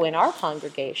that, in our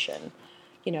congregation,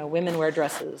 women wear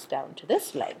dresses down to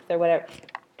this length or whatever.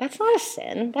 That's not a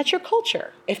sin. That's your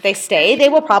culture. If they stay, they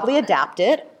will probably adapt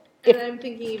it. And I'm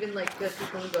thinking even like the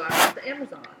people who go out to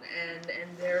Amazon and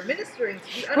they're ministering to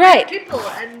the unreached Right. people,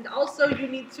 and also you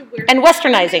need to wear And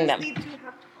westernizing them. Need to have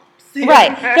tops.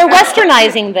 Right. They're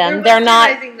westernizing them. They're not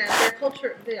westernizing them. Their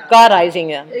culture. Yeah. Godizing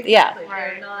them. Exactly. Yeah.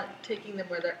 They're not taking them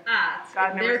where they're at.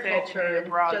 God in never their said culture. to and be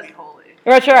broad just, be holy.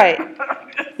 That's right.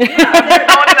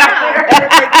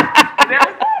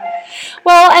 yeah,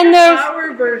 Well, and there's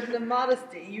our version of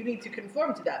modesty. You need to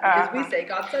conform to that because we say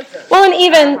God says so. well, and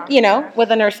even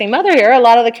with a nursing mother here, a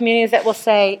lot of the communities that will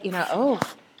say,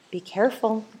 be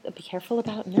careful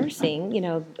about nursing.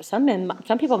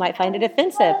 Some people might find it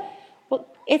offensive. Well,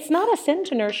 it's not a sin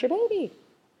to nurse your baby.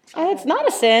 And it's not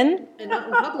a sin. And not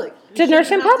in public. To nurse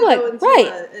in public,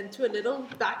 right. Into a little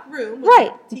back room.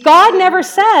 Right. God never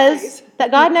says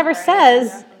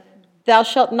thou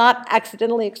shalt not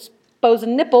accidentally expose a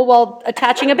nipple while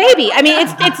attaching a baby. I mean,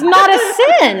 it's not a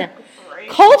sin.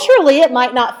 Culturally, it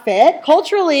might not fit.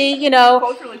 Culturally,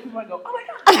 Culturally, people might go, oh my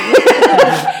God.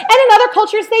 and in other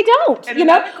cultures they don't. And in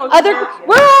other cultures,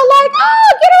 we're all like,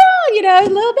 get her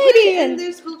on, little baby. And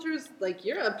there's cultures like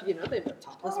Europe, they've got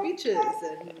topless beaches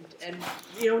and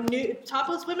new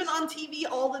topless women on TV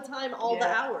all the time, all the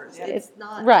hours. Yeah. It's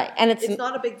not right, and it's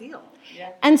not a big deal.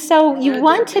 Yeah. And so you They're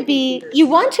want to baby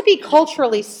be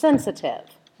culturally sensitive.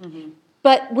 Mm-hmm.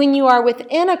 But when you are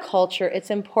within a culture, it's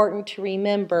important to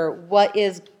remember what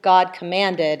is God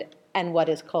commanded and what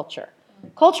is culture.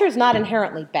 Culture is not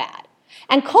inherently bad.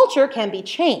 And culture can be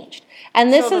changed.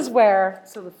 And this is where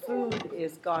So the food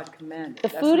is God commanded. the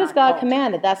That's food is not God culture.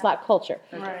 commanded. That's not culture.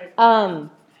 Right.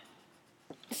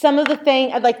 Some of the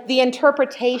thing, like the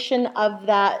interpretation of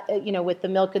that, with the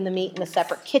milk and the meat and the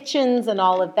separate kitchens and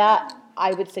all of that,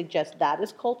 I would suggest that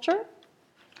is culture.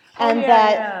 And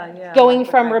going Like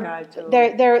from what that guy told.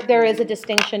 there is a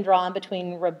distinction drawn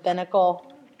between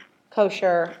rabbinical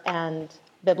kosher and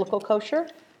biblical kosher.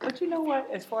 But you know what?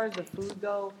 As far as the food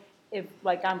go,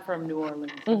 I'm from New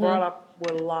Orleans, Mm-hmm. brought up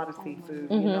with a lot of seafood.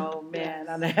 Man,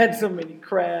 I had so many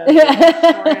crabs,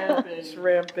 and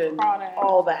shrimp, and Crawdads.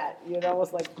 all that.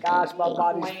 It's like, gosh, my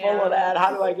body's full of that.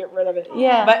 How do I get rid of it?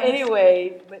 Yeah. But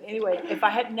anyway, if I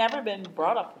had never been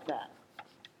brought up with that.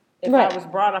 If Right. I was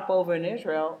brought up over in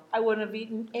Israel, I wouldn't have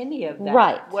eaten any of that.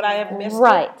 Right. Would I have missed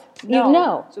Right. it? You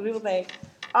know. So people think,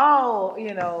 I'm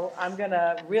going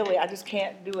to I just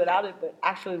can't do it out of it. But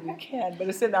actually we can. But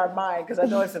it's in our mind because I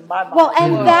know it's in my mind. Well,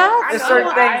 and that's There's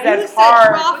certain things You that's said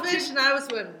hard. crawfish, and I was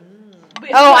going.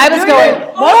 I was going.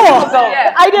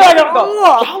 Yeah. I did. I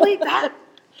go. Golly,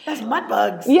 that's mud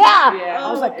bugs. Yeah. Yeah.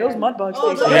 I was like, those mud bugs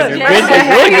taste those- Yeah, good. they're good,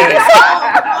 they're really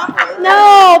good.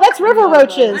 No, that's river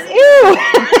roaches. Ew.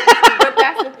 But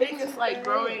that's the thing is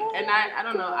I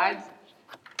don't know.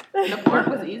 The pork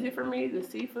was easy for me. The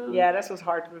seafood. Yeah, that's what's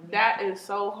hard for me. That is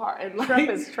so hard. And like, Shrimp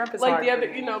is like hard the for other,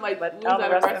 me. you know, like But we was all the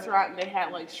at a rest of it- restaurant and they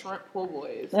had like shrimp po'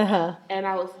 boys, Uh-huh. and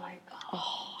I was like,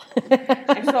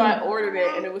 and so I ordered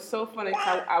it, and it was so funny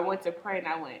because I went to pray and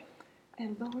I went,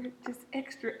 and Lord, just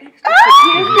extra, forgive me.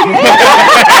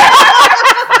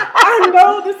 I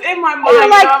know this in my mind. You're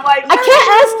like, and I'm like, I can't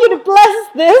ask you to bless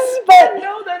this, I but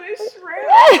know that is shrimp.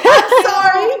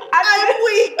 Sorry, I'm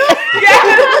weak.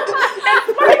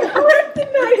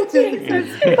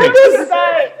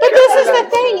 but this is the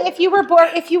thing. If you were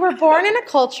born in a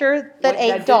culture that What, ate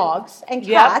that's it? dogs and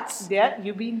cats, Yeah,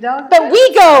 you being dog. but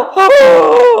we go,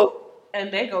 oh, And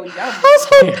they go, yum.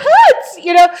 household pets,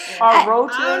 you know. Or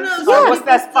roaches. I don't know, Or some what's people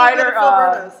that still spider? go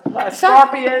to Philberto's.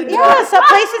 Scorpion. Yeah, some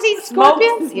places eat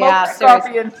scorpions. Yeah,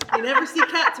 seriously. Scorpion. You never see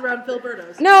cats around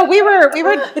Philberto's. No, we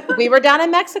were down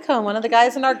in Mexico, and one of the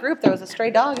guys in our group, there was a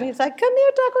stray dog, and he's like, "Come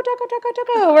here,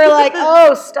 taco." We're like,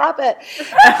 "Oh, stop it!"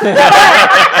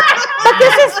 But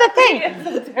this is the thing.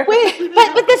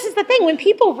 But this is the thing. When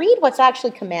people read what's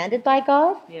actually commanded by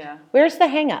God, Yeah. where's the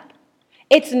hang up?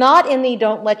 It's not in the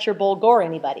 "don't let your bull gore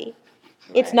anybody."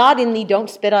 It's not in the "don't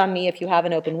spit on me if you have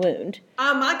an open wound."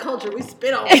 My culture, we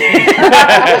spit on people.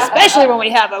 Especially when we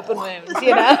have open wounds,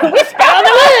 you know, we spit on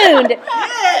the wound.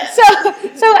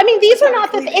 So I mean, these are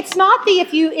not the. It's not the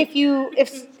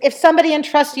if somebody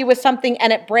entrusts you with something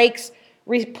and it breaks,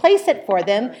 replace it for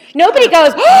them. Nobody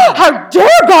goes, oh, how dare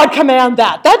God command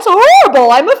that? That's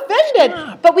horrible. I'm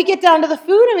offended. But we get down to the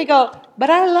food and we go, but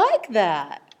I like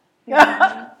that. But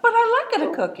I like it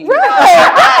a cookie.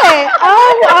 Right.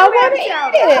 I want to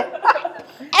eat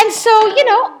it. And so, you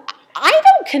know, I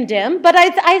don't condemn, but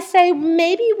I say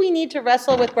maybe we need to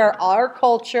wrestle with where our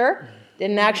culture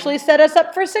didn't actually set us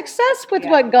up for success with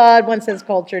what God wants his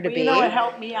culture to Well, be. you know what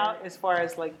helped me out as far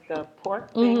as like the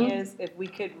pork thing is if we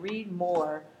could read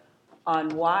more on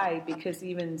why, because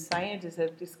even scientists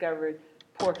have discovered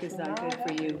pork is not good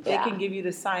for you. They can give you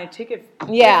the scientific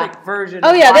version. Oh,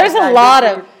 of yeah, why there's it's a not lot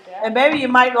good for of- you. And maybe you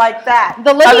might like that.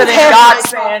 The living other than test- God My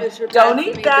saying, crawfish are bad don't for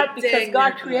eat me, that but because dang, God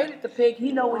they're good. created the pig.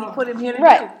 He know what he put him here to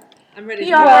Right. do. I'm ready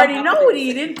He to already know what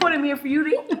he didn't put him here for you to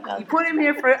eat. He put him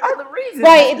here for other reasons.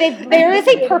 Right, there is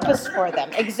a purpose for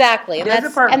them, exactly, and There's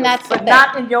that's a purpose, and that's the but thing.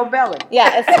 not in your belly.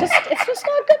 Yeah, it's just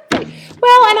not good for you.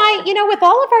 Well, and you know, with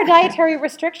all of our dietary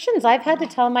restrictions, I've had to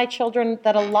tell my children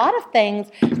that a lot of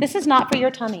things, this is not for your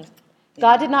tummy.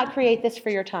 God did not create this for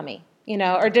your tummy, you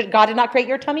know, or God did not create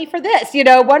your tummy for this, you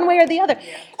know, one way or the other.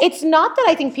 It's not that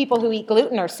I think people who eat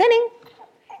gluten are sinning.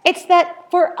 It's that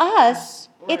for us,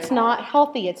 it's not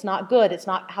healthy. It's not good. It's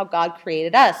not how God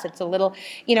created us. It's a little,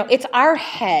 you know, it's our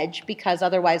hedge because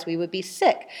otherwise we would be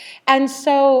sick. And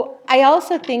so I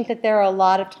also think that there are a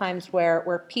lot of times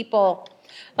where people,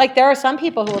 like there are some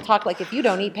people who will talk like, if you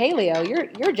don't eat paleo,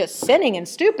 you're just sinning and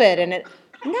stupid. And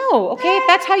no, okay, if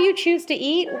that's how you choose to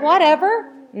eat,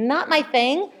 whatever, not my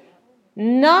thing,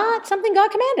 not something God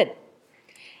commanded.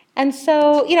 And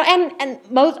so, you know, and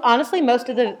most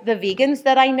of the vegans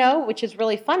that I know, which is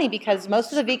really funny because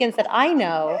most of the vegans that I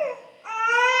know,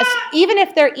 even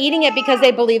if they're eating it because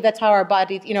they believe that's how our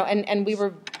bodies, you know, and we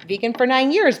were vegan for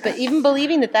 9 years, but even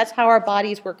believing that that's how our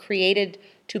bodies were created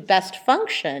to best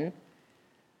function,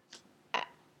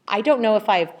 I don't know if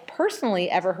I've personally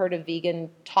ever heard a vegan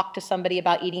talk to somebody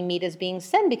about eating meat as being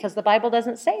sin because the Bible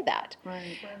doesn't say that.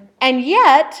 Right. And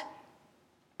yet,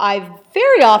 I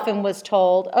very often was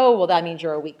told, oh, well, that means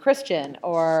you're a weak Christian,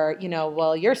 or, you know,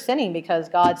 well, you're sinning because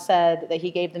God said that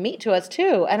he gave the meat to us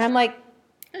too. And I'm like,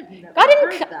 God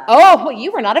didn't, oh, well,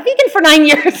 you were not a vegan for 9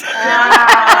 years. God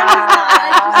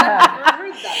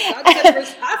said we're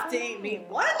have to eat meat.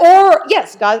 What? Or,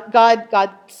 yes,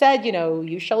 God said, you know,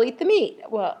 you shall eat the meat.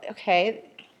 Well, okay,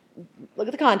 look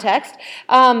at the context.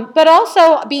 But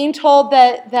also being told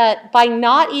that by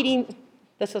not eating,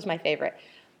 this was my favorite,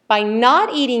 by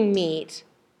not eating meat,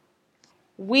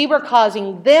 we were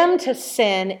causing them to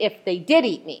sin if they did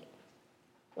eat meat.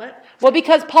 What? Well,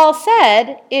 because Paul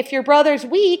said, if your brother's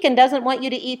weak and doesn't want you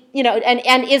to eat, you know,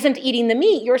 and isn't eating the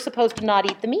meat, you're supposed to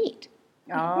not eat the meat.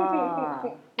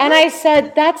 And I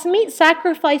said, that's meat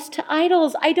sacrificed to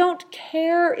idols. I don't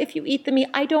care if you eat the meat.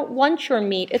 I don't want your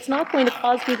meat. It's not going to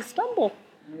cause me to stumble.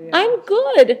 Yeah. I'm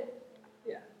good.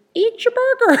 Yeah. Eat your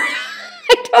burger.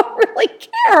 I don't really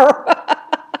care.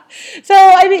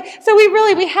 So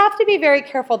we have to be very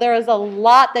careful. There is a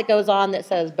lot that goes on that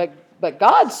says, but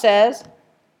God says,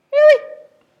 really?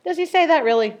 Does he say that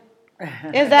really?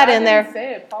 Is that in there? He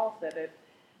said it. Paul said it.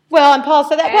 Well, and Paul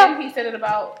said that. And he said it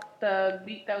about the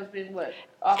meat that was being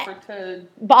offered to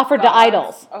Offered to gods.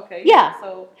 idols. Okay. Yeah.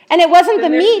 So And it wasn't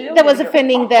Then the they're meat still that was getting it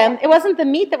offending wrong. them. It wasn't the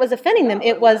meat that was offending them.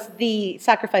 It was the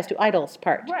sacrifice to idols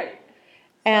part. right.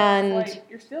 And It's like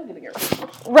you're still getting it wrong.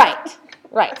 right.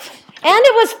 And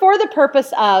it was for the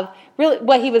purpose of really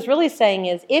what he was really saying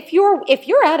is if you're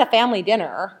at a family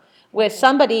dinner with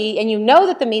somebody and you know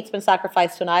that the meat's been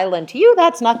sacrificed to an idol and to you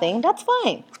that's nothing, that's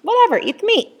fine. Whatever, eat the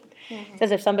meat.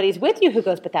 Says if somebody's with you who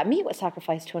goes, but that meat was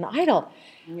sacrificed to an idol,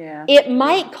 Yeah. it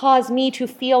might cause me to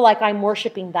feel like I'm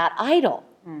worshiping that idol.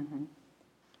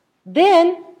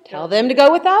 Then tell them to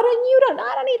go without it, and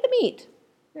I don't eat the meat.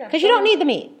 Yeah. Because you don't need the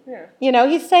meat. Yeah. You know,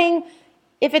 he's saying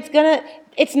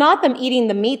it's not them eating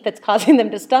the meat that's causing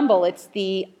them to stumble. It's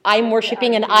the I'm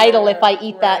worshiping an idol if I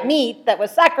eat that right. meat that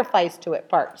was sacrificed to it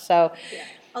part. So,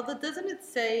 Although, doesn't it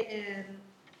say in?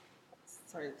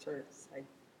 Sorry, I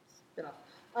spin off.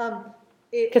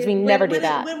 because we never do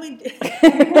that. When we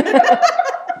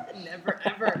never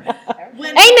ever.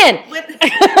 When, Amen. When,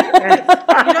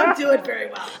 you don't do it very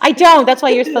well. I don't. That's why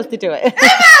you're supposed to do it.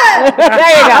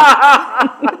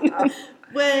 There you go.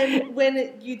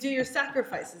 When you do your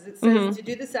sacrifices, it says to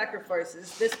do the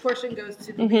sacrifices. This portion goes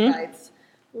to the Levites.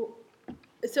 So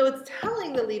it's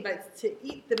telling the Levites to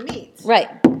eat the meat. Right.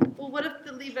 Well, what if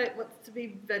the Levite wants to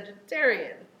be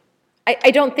vegetarian?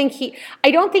 I don't think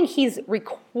he's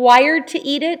required to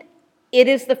eat it. It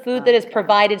is the food that is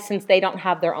provided since they don't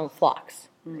have their own flocks.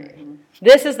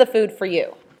 This is the food for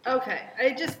you. Okay,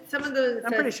 some of the.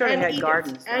 I'm pretty sure they had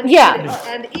gardens. And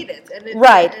Yeah. eat it. And it's,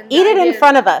 Right. and Eat it in is-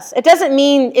 front of us. It doesn't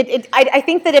mean it. I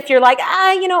think that if you're like,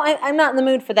 I'm not in the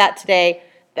mood for that today.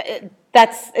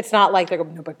 It's not like they're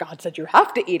going, no, but God said you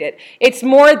have to eat it. It's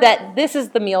more that this is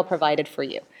the meal provided for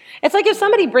you. It's like if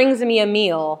somebody brings me a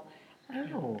meal,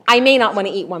 I may not want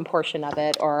to eat one portion of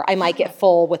it, or I might get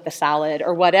full with the salad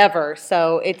or whatever.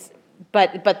 So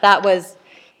but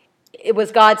it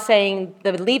was God saying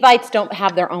the Levites don't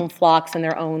have their own flocks and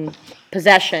their own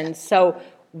possessions. So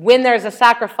when there's a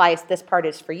sacrifice, this part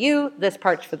is for you, this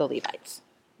part's for the Levites.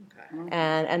 Okay.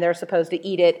 And they're supposed to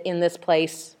eat it in this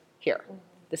place here.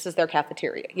 This is their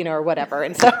cafeteria, or whatever.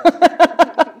 And so,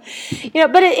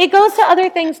 but it goes to other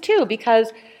things too,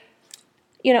 because,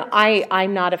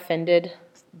 I'm not offended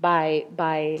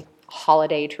by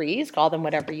holiday trees, call them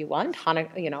whatever you want,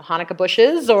 Hanukkah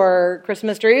bushes or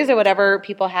Christmas trees or whatever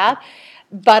people have.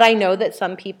 But I know that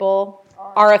some people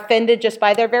are offended just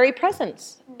by their very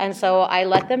presence. And so I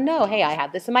let them know, hey, I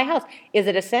have this in my house. Is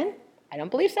it a sin? I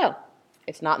don't believe so.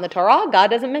 It's not in the Torah. God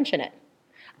doesn't mention it.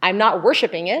 I'm not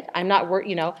worshiping it. I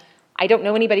don't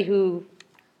know anybody who,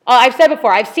 I've said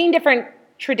before, I've seen different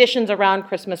traditions around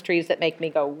Christmas trees that make me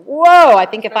go, whoa, I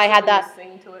think if I had that,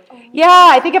 Sing to it.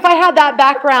 I think if I had that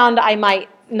background, I might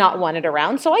not want it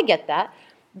around, so I get that.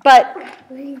 But,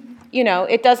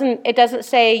 it doesn't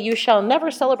say you shall never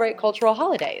celebrate cultural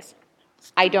holidays.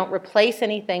 I don't replace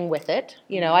anything with it.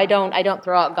 I don't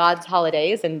throw out God's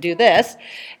holidays and do this.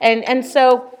 And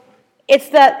so it's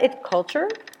culture.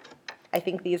 I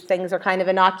think these things are kind of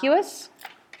innocuous,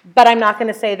 but I'm not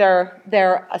going to say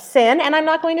they're a sin, and I'm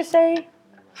not going to say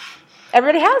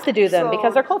everybody has to do them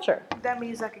because they're culture. That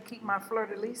means I could keep my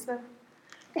fleur-de-lis.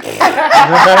 We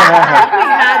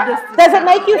had this. Does it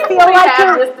make you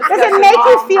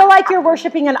feel like you're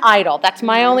worshiping an idol? That's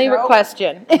my only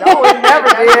question. No, it never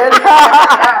did.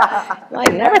 I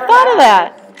never thought of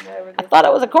that. I thought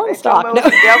it was a cornstalk. It was the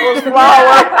devil's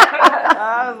flower.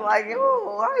 I was like,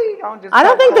 oh, why are you going to just... I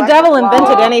don't think the devil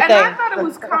invented anything. And I thought it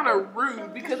was kind of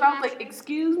rude because I was like,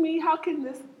 excuse me, how can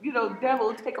this,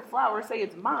 devil take a flower and say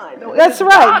it's mine? No, That's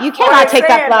right. You cannot take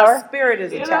that flower. The spirit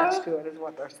is attached to it, is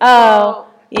what they're saying. Oh,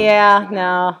 yeah,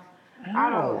 no. I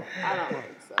don't think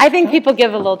so. I think people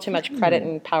give a little too much credit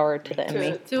and power to the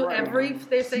enemy.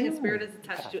 They're saying a spirit is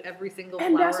attached to every single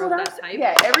And flower that's of what that type.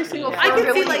 Yeah, every single I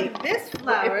can see flower. this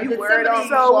flower If you that wear it on somebody.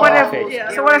 So what Okay. Yeah.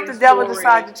 if the devil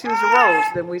decides to choose a rose,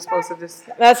 then we supposed to just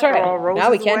That's right. throw roses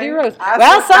No, we can't away? do roses. That's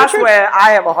Well, what- some that's church- where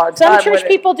I have a hard time Some church with it.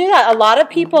 people do that. A lot of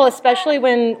people, especially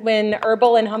when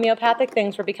herbal and homeopathic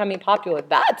things were becoming popular,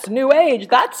 that's New Age.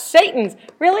 That's Satan's.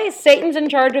 Really? Satan's in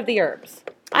charge of the herbs.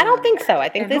 I don't think so. I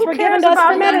think And these who were cares given to us about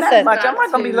for him that medicine. much? I'm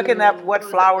not going to be looking at what Was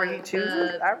it flower he the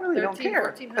chooses. I really don't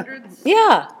care. 1400s?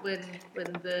 Yeah. When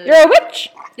the You're a witch.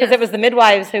 Because Yes. it was the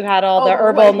midwives who had all the Oh,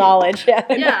 herbal right. knowledge. Yeah.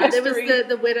 yeah, there was history.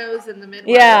 the widows and the midwives.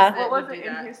 Yeah. that What was would it do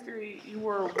in that. history? You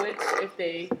were a witch if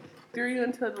they threw you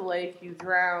into the lake, you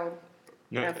drowned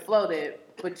No. and floated,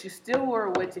 but you still were a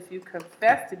witch if you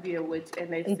confessed to be a witch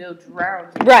and they still drowned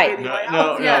you. Right. Anyway,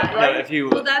 No, Yeah, no. If you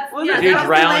Well, that's Well, yeah, if you that's the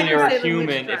drown, later you're a say the witch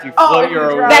human. If you drowned. float, if you're you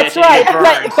a drown. witch. That's right. And you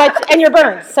burn. And you're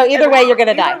burned. So either way, you're going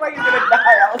to die. Either way, you're going to die.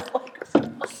 I was like,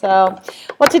 So,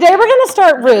 well, today we're going to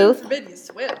start Ruth. Forbid you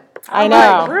swim. I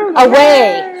know.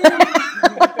 Away.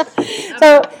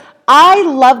 So, I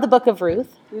love the book of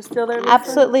Ruth. You still there, Lisa?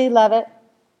 Absolutely love it.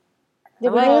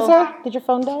 Did we Hello? lose her? Did your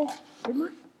phone die?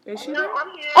 Is she No, there?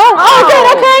 I'm here. Oh,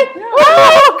 good. Okay.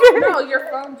 Oh, good. No, your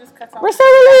phone just cuts off. We're so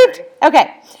relieved.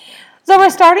 Okay. So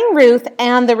we're starting Ruth,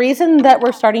 and the reason that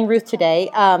we're starting Ruth today,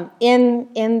 in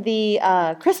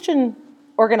the Christian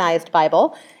Organized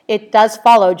Bible, it does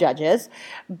follow Judges,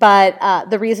 but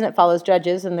the reason it follows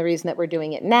Judges and the reason that we're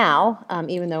doing it now,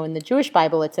 even though in the Jewish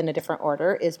Bible it's in a different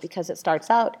order, is because it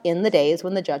starts out in the days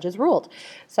when the judges ruled.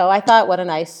 So I thought, what a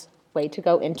nice way to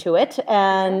go into it.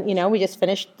 And, we just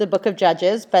finished the book of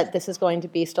Judges, but this is going to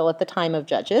be still at the time of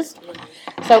Judges.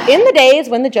 So in the days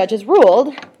when the judges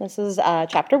ruled, this is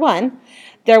chapter 1,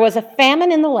 there was a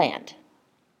famine in the land.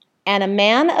 And a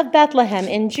man of Bethlehem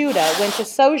in Judah went to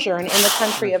sojourn in the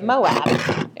country of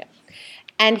Moab.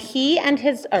 And he and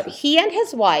his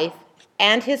wife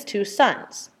and his 2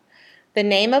 sons. The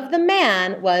name of the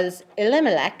man was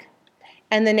Elimelech,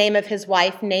 and the name of his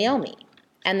wife Naomi.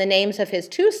 And the names of his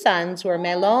 2 sons were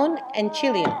Mahlon and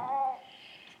Chilion.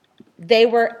 They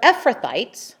were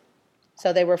Ephrathites,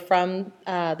 so they were from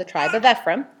the tribe of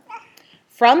Ephraim,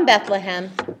 from Bethlehem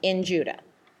in Judah.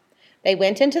 They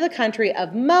went into the country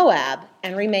of Moab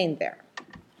and remained there.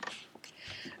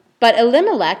 But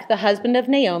Elimelech, the husband of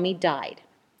Naomi, died,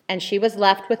 and she was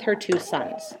left with her 2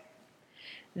 sons.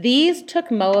 These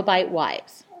took Moabite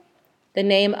wives. The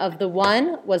name of the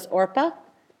one was Orpah,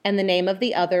 and the name of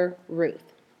the other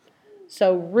Ruth.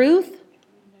 So Ruth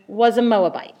was a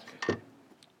Moabite.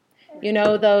 You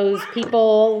know those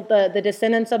people, the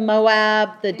descendants of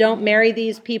Moab, the don't marry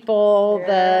these people,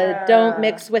 the don't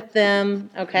mix with them,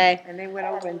 okay? And they went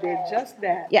over and did just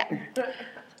that. Yeah.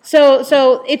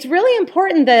 So it's really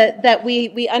important that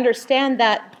we understand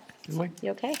that.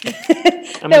 You okay?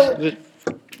 I'm just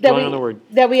going on the word.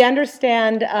 That we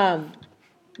understand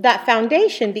that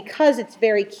foundation, because it's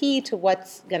very key to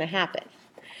what's going to happen.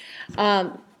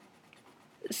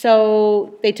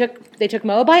 So they took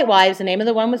Moabite wives. The name of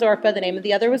the one was Orpah. The name of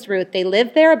the other was Ruth. They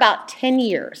lived there about 10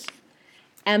 years.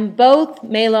 And both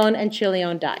Mahlon and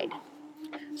Chilion died,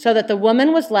 so that the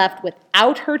woman was left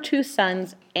without her 2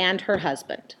 sons and her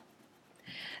husband.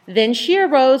 Then she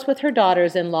arose with her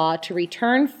daughters-in-law to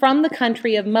return from the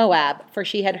country of Moab, for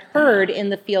she had heard in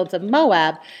the fields of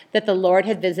Moab that the Lord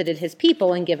had visited his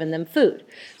people and given them food.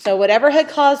 So whatever had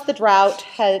caused the drought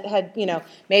had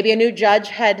maybe a new judge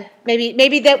had,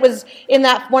 maybe that was in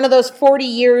that one of those 40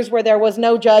 years where there was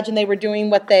no judge and they were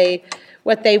doing what they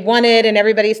wanted, and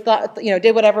everybody thought,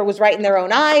 did whatever was right in their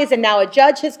own eyes, and now a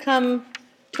judge has come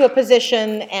to a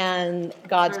position and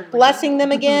God's blessing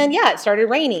them again. Yeah, it started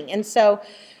raining. And so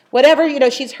whatever,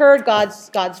 she's heard,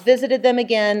 God's visited them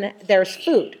again, there's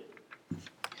food.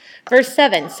 Verse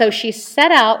 7, so she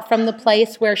set out from the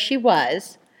place where she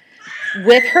was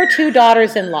with her 2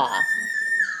 daughters-in-law,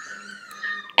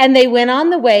 and they went on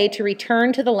the way to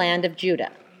return to the land of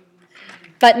Judah.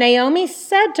 But Naomi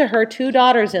said to her 2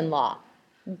 daughters-in-law,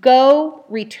 go,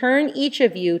 return each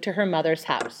of you to her mother's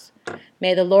house.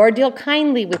 May the Lord deal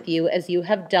kindly with you as you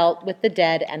have dealt with the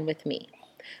dead and with me.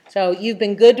 So you've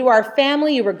been good to our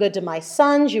family. You were good to my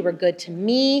sons. You were good to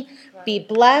me. Be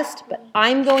blessed. But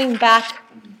I'm going back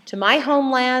to my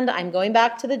homeland. I'm going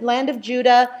back to the land of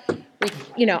Judah.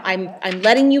 I'm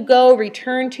letting you go.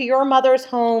 Return to your mother's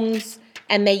homes,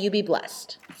 and may you be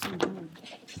blessed.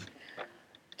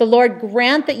 The Lord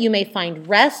grant that you may find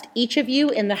rest, each of you,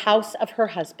 in the house of her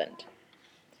husband.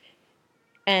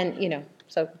 And,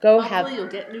 so go Hopefully you'll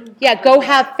get new. go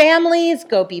have families.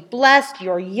 Go be blessed.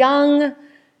 You're young.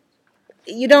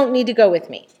 You don't need to go with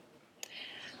me.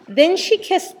 Then she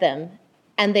kissed them,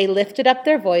 and they lifted up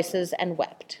their voices and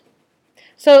wept.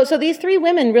 So these 3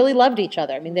 women really loved each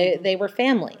other. I mean, they were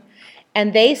family.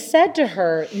 And they said to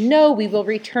her, no, we will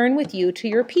return with you to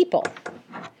your people.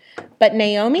 But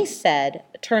Naomi said,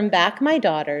 turn back, my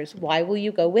daughters. Why will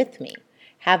you go with me?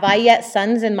 Have I yet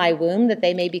sons in my womb that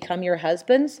they may become your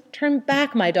husbands? Turn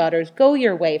back, my daughters, go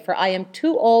your way, for I am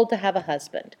too old to have a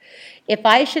husband. If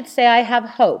I should say I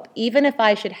have hope, even if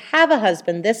I should have a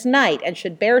husband this night and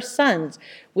should bear sons,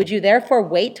 would you therefore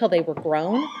wait till they were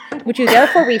grown? Would you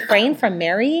therefore refrain from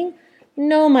marrying?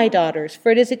 No, my daughters,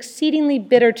 for it is exceedingly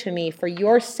bitter to me for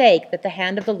your sake that the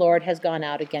hand of the Lord has gone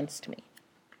out against me.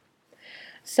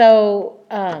 So,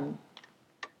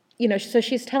 so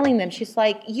she's telling them, she's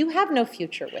like, you have no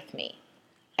future with me.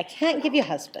 I can't give you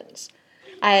husbands.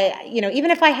 Even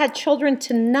if I had children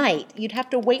tonight, you'd have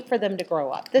to wait for them to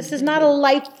grow up. This is not a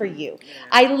life for you.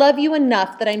 I love you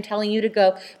enough that I'm telling you to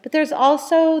go. But there's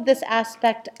also this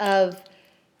aspect of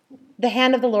the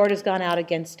hand of the Lord has gone out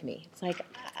against me. It's like,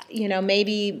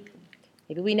 maybe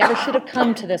we never should have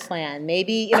come to this land.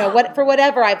 Maybe, for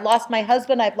whatever. I've lost my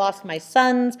husband. I've lost my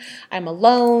sons. I'm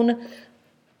alone.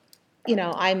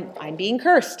 I'm being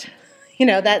cursed.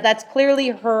 That's clearly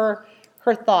her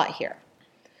thought here.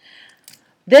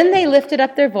 Then they lifted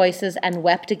up their voices and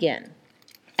wept again.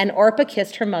 And Orpah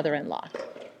kissed her mother-in-law,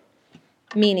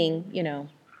 meaning,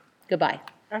 goodbye.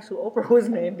 Actually, Oprah was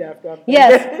named after.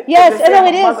 Yes, no,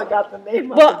 it is. Mother got the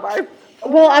name of the Bible.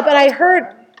 Well, but I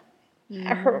heard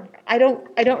her. I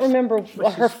don't remember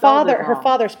her father. Her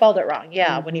father spelled it wrong.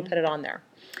 Yeah, when he put it on there.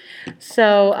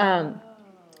 So,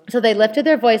 so they lifted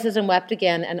their voices and wept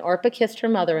again. And Orpah kissed her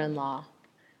mother-in-law,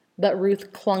 but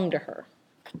Ruth clung to her.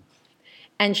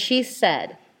 And she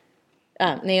said,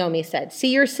 Naomi said,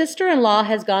 "See, your sister-in-law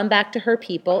has gone back to her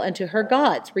people and to her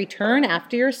gods. Return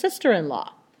after your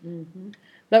sister-in-law."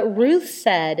 But Ruth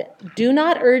said, "Do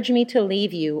not urge me to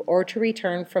leave you or to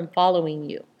return from following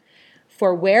you.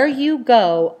 For where you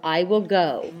go, I will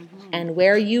go, and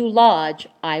where you lodge,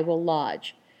 I will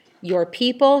lodge. Your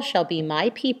people shall be my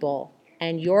people,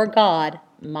 and your God,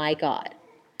 my God."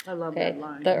 I love that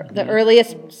line. The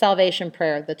earliest salvation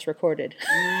prayer that's recorded.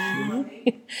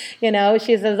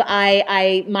 She says,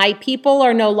 my people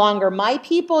are no longer my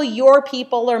people, your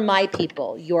people are my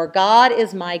people. Your God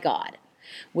is my God.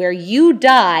 Where you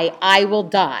die, I will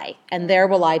die, and there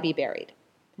will I be buried.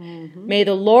 May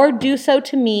the Lord do so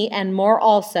to me, and more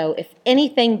also, if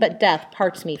anything but death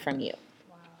parts me from you.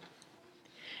 Wow.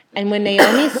 And when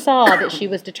Naomi saw that she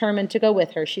was determined to go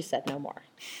with her, she said no more.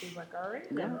 She's like, all right.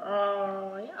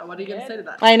 Yeah. What are you going to say to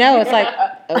that? I know. It's like,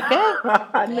 okay.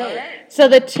 I know. So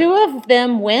the two of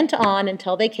them went on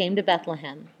until they came to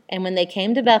Bethlehem. And when they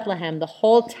came to Bethlehem, the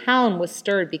whole town was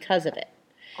stirred because of it.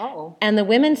 Oh. And the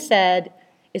women said,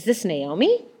 "Is this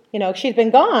Naomi?" She's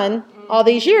been gone all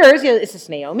these years. Is this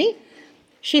Naomi?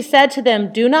 She said to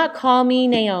them, "Do not call me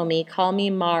Naomi, call me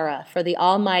Mara, for the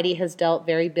Almighty has dealt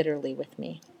very bitterly with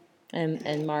me."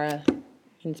 And Mara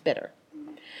means bitter.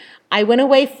 "I went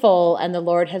away full, and the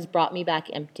Lord has brought me back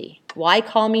empty. Why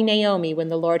call me Naomi when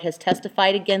the Lord has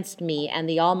testified against me, and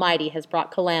the Almighty has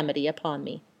brought calamity upon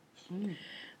me?"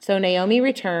 So Naomi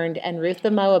returned, and Ruth the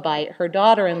Moabite, her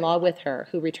daughter-in-law with her,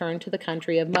 who returned to the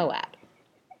country of Moab.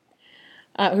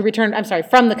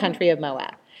 From the country of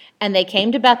Moab. And they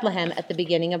came to Bethlehem at the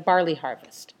beginning of barley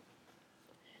harvest.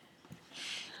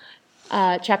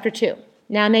 Chapter 2.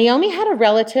 Now Naomi had a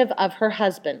relative of her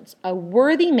husband's, a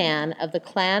worthy man of the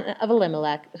clan of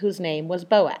Elimelech, whose name was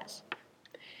Boaz.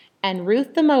 And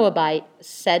Ruth the Moabite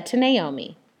said to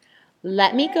Naomi,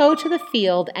 "Let me go to the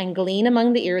field and glean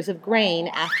among the ears of grain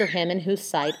after him in whose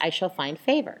sight I shall find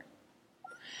favor."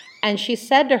 And she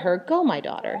said to her, "Go, my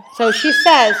daughter." So she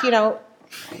says,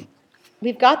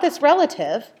 we've got this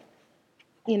relative.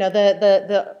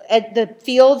 The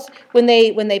fields, when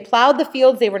they plowed the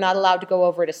fields, they were not allowed to go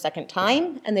over it a second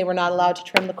time, and they were not allowed to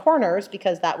trim the corners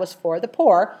because that was for the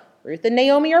poor. Ruth and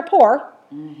Naomi are poor.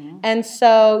 And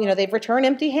so, they've returned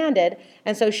empty-handed.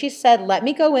 And so she said, "Let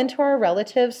me go into our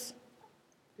relative's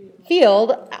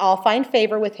field. I'll find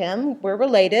favor with him. We're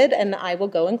related, and I will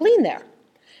go and glean there."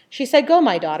 She said, "Go,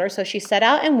 my daughter." So she set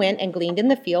out and went and gleaned in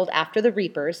the field after the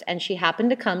reapers, and she happened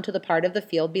to come to the part of the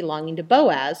field belonging to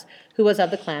Boaz, who was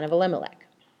of the clan of Elimelech.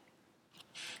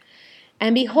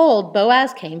 And behold,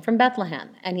 Boaz came from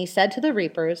Bethlehem, and he said to the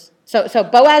reapers, so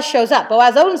Boaz shows up.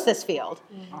 Boaz owns this field,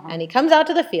 and he comes out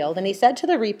to the field, and he said to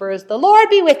the reapers, "The Lord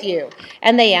be with you."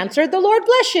 And they answered, "The Lord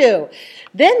bless you."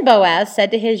 Then Boaz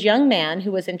said to his young man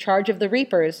who was in charge of the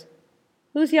reapers,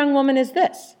 "Whose young woman is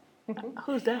this?"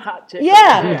 Who's that hot chick?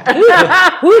 Yeah.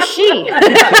 Who's she?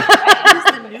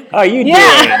 Oh, you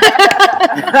Yeah.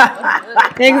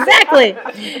 Exactly.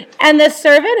 And the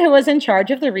servant who was in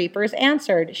charge of the reapers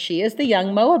answered, "She is the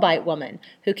young Moabite woman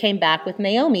who came back with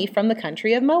Naomi from the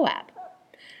country of Moab."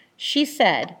 She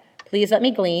said, "Please let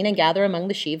me glean and gather among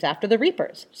the sheaves after the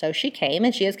reapers." So she came,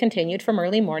 and she has continued from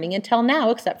early morning until now,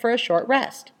 except for a short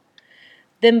rest.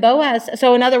 Then Boaz,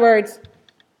 so in other words,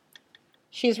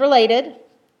 she's related.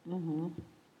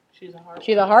 She's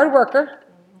a hard worker.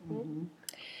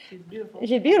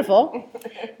 She's beautiful.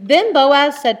 Then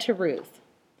Boaz said to Ruth,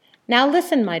 "Now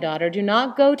listen, my daughter, do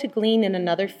not go to glean in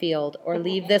another field or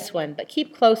leave this one, but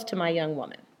keep close to my young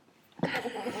woman."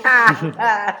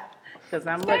 Because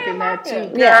I'm looking at you,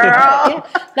 girl. Yeah.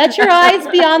 "Let your eyes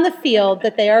be on the field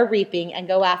that they are reaping and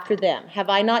go after them.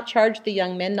 Have I not charged the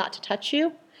young men not to touch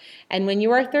you? And when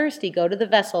you are thirsty, go to the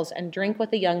vessels and drink what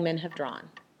the young men have drawn."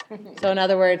 So in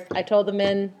other words, I told the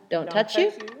men, don't touch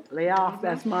you. Lay off,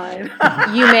 that's mine.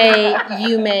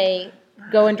 You may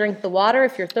go and drink the water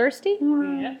if you're thirsty.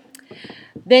 Yeah.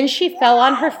 Then she fell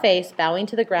on her face, bowing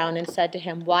to the ground, and said to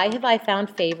him, "Why have I found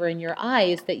favor in your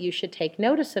eyes that you should take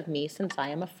notice of me, since I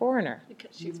am a foreigner?"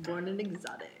 Because she's born an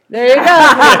exotic. There you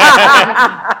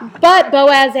go. But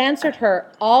Boaz answered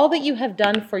her, "All that you have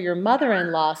done for your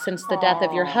mother-in-law since the death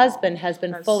of your husband has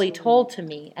been fully told to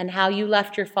me, and how you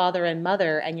left your father and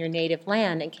mother and your native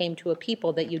land and came to a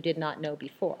people that you did not know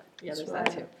before." Yeah, there's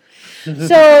that too.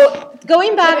 So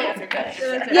going back, okay,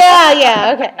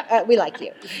 we like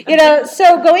you.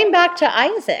 So going back to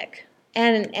Isaac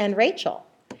and Rachel,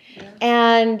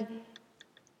 and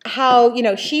how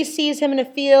she sees him in a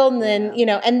field,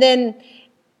 and then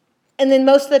and then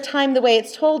most of the time the way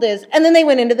it's told is, and then they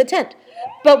went into the tent.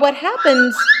 But what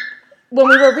happens when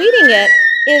we were reading it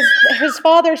is his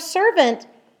father's servant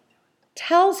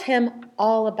tells him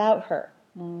all about her.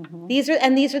 Mm-hmm. These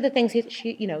are the things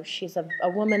she's a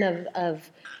woman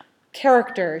of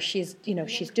character. She's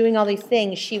doing all these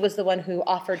things. She was the one who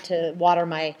offered to water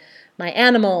my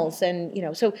animals,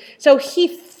 and so he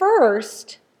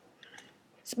first,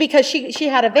 because she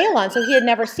had a veil on, so he had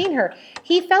never seen her.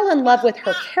 He fell in love with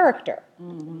her character,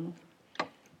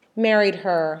 married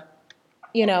her,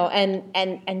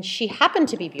 and she happened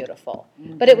to be beautiful,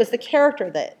 but it was the character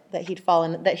that she'd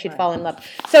fallen in love.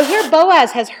 So here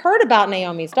Boaz has heard about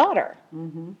Naomi's daughter,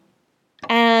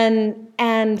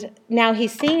 and now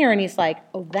he's seeing her, and he's like,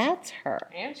 "Oh, that's her."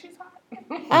 And she's hot.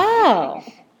 Oh,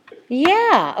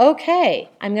 yeah, okay,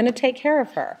 I'm going to take care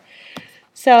of her.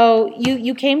 So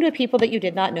you came to a people that you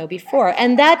did not know before.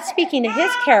 And that's speaking to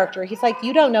his character. He's like,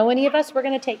 "You don't know any of us. We're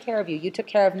going to take care of you. You took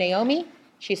care of Naomi.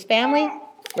 She's family.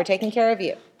 We're taking care of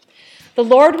you. The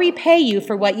Lord repay you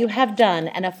for what you have done,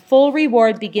 and a full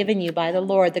reward be given you by the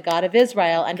Lord, the God of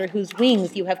Israel, under whose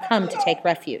wings you have come to take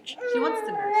refuge." She wants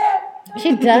to nurse.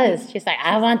 She does. She's like,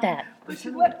 "I want that." But she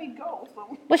let me go.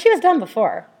 So. Well, she was done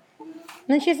before. And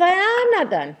then she's like, "I'm not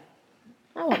done.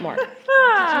 I want more." She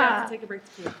has to take a break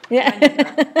to poop. Yeah.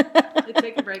 They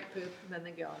take a break, poop, and then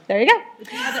they go on. There you go. But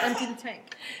she had to empty the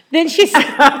tank. Then she said,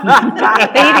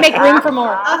 they need to make room for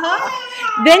more.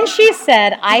 Then she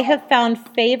said, "I have found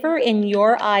favor in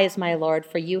your eyes, my lord,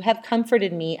 for you have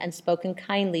comforted me and spoken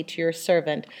kindly to your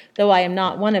servant, though I am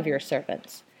not one of your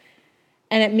servants."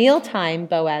 And at mealtime,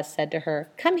 Boaz said to her,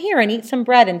 "Come here and eat some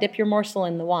bread and dip your morsel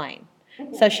in the wine."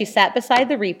 So she sat beside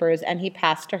the reapers, and he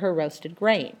passed to her roasted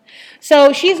grain.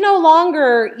 So she's no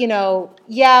longer,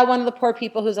 one of the poor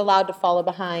people who's allowed to follow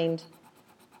behind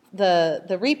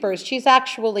the reapers. She's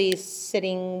actually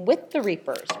sitting with the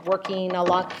reapers, working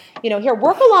along,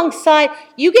 work alongside.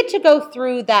 You get to go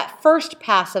through that first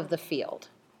pass of the field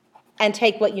and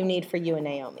take what you need for you and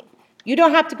Naomi. You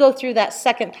don't have to go through that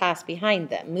second pass behind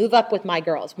them. Move up with my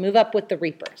girls. Move up with the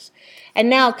reapers. And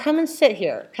now come and sit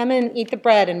here. Come and eat the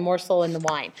bread and morsel in the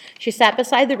wine. She sat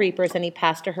beside the reapers, and he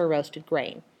passed her roasted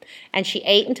grain. And she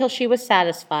ate until she was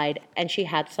satisfied, and she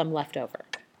had some left over.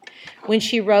 When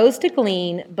she rose to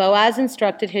glean, Boaz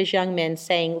instructed his young men,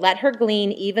 saying, "Let her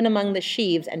glean even among the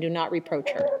sheaves, and do not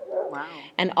reproach her. Wow.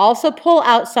 And also pull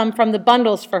out some from the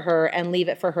bundles for her, and leave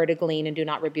it for her to glean, and do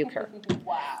not rebuke her."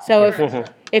 So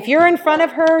if you're in front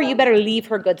of her, you better leave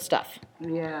her good stuff.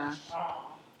 Yeah.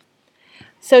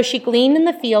 So she gleaned in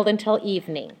the field until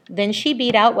evening. Then she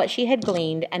beat out what she had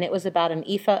gleaned, and it was about an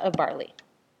ephah of barley,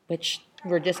 which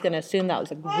we're just going to assume that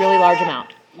was a really large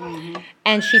amount. Mm-hmm.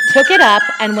 And she took it up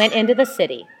and went into the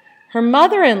city. Her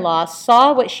mother-in-law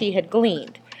saw what she had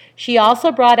gleaned. She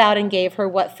also brought out and gave her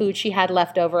what food she had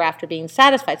left over after being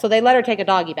satisfied. So they let her take a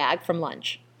doggy bag from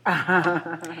lunch.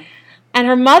 And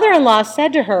her mother-in-law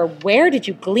said to her, "Where did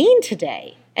you glean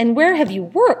today? And where have you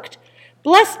worked?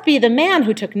 Blessed be the man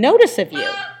who took notice of you."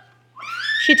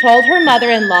 She told her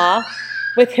mother-in-law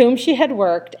with whom she had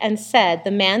worked, and said,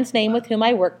 "The man's name with whom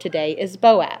I worked today is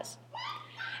Boaz."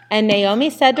 And Naomi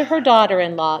said to her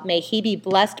daughter-in-law, "May he be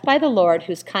blessed by the Lord,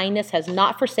 whose kindness has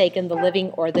not forsaken the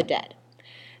living or the dead."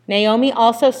 Naomi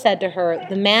also said to her,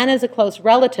 "The man is a close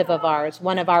relative of ours,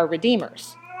 one of our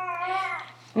redeemers."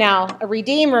 Now, a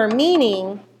redeemer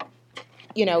meaning,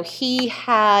 he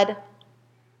had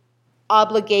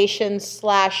obligations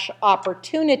 /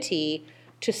 opportunity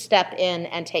to step in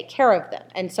and take care of them.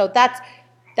 And so that's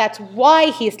why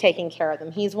he's taking care of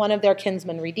them. He's one of their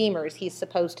kinsman redeemers. He's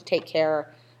supposed to take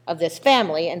care of this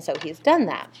family, and so he's done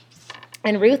that.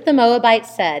 And Ruth the Moabite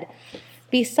said,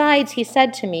 "Besides, he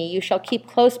said to me, 'You shall keep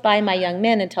close by my young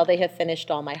men until they have finished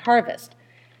all my harvest.'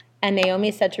 And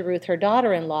Naomi said to Ruth, her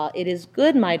daughter-in-law, 'It is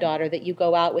good, my daughter, that you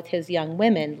go out with his young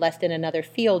women, lest in another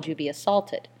field you be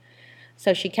assaulted.'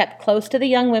 So she kept close to the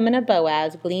young women of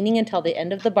Boaz, gleaning until the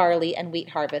end of the barley and wheat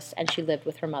harvest, and she lived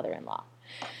with her mother-in-law."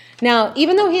 Now,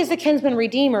 even though he is the kinsman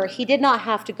redeemer, he did not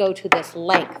have to go to this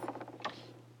length.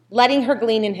 letting her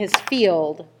glean in his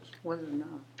field Wasn't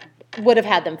enough. would have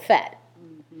had them fed.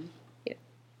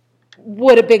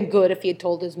 Would have been good if he had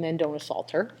told his men, don't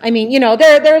assault her. I mean,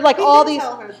 they're like He all did these.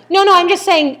 tell her. No, I'm just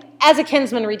saying, as a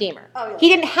kinsman redeemer, Oh, yeah. he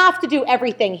didn't have to do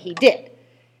everything he did.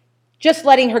 Just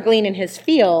letting her glean in his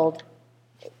field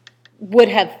would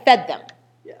have fed them.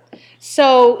 Yeah.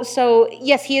 So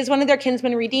yes, he is one of their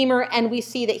kinsman redeemer, and we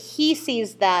see that he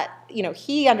sees that,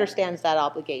 he understands that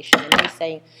obligation, and he's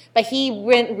saying, but he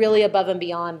went really above and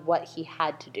beyond what he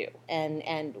had to do,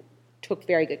 and took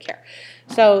very good care.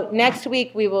 So next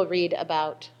week we will read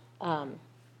about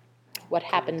what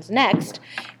happens next,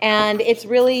 and it's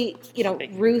really,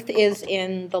 Ruth is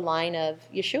in the line of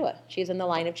Yeshua. She's in the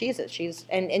line of Jesus. She's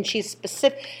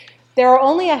specific. There are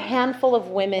only a handful of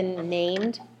women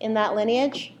named in that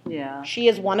lineage. Yeah. She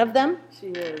is one of them. She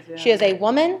is, yeah. She is a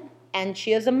woman, and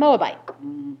she is a Moabite.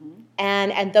 Mm-hmm.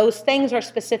 And those things are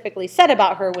specifically said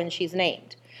about her when she's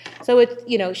named. So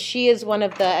it's, she is one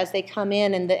of the, as they come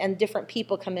in and different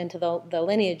people come into the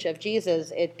lineage of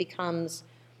Jesus, it becomes,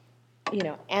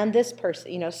 and this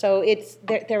person, so it's,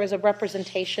 there is a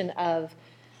representation of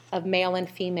male and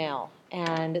female,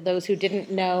 and those who didn't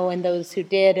know, and those who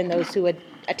did, and those who had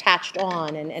attached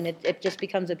on, and it just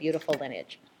becomes a beautiful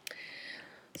lineage.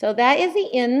 So that is the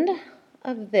end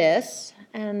of this,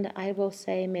 and I will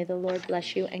say, may the Lord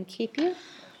bless you and keep you.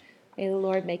 May the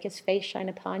Lord make his face shine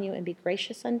upon you and be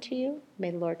gracious unto you. May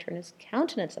the Lord turn his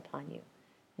countenance upon you,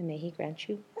 and may he grant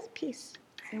you peace.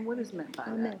 And what is meant by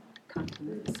Amen. that?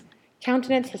 Countenance.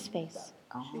 Countenance, his face.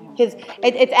 Oh.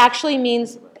 It actually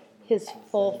means his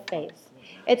full face.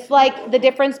 It's like the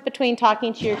difference between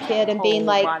talking to your kid and being Whole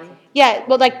like, body. yeah,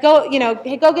 well, like, go,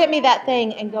 hey, go get me that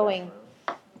thing, and going,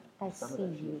 I see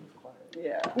you.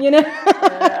 Yeah.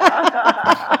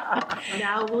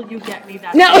 Now will you get me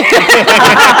that? No.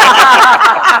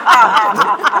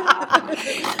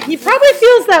 He probably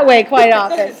feels that way quite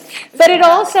often. But it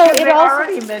also, They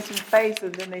already mentioned face,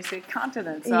 and then they said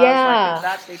countenance. So Yeah. I was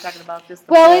like, is actually talking about just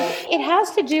the well, whole- it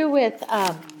has to do with,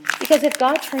 because if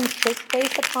God turns his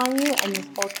face upon you and his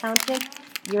whole countenance,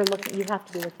 you have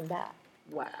to be looking back.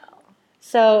 Wow.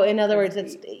 So in other words,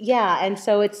 it's, and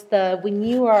so it's when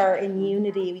you are in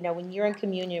unity, when you're in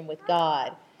communion with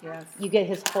God, Yes. you get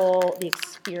the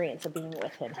experience of being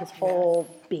with him, his whole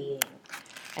being.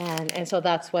 And so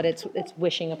that's what it's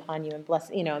wishing upon you and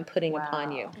blessing, and putting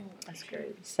upon you. That's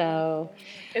great. So,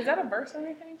 Is that a verse or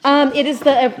anything? it is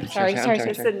sorry.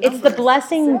 it's the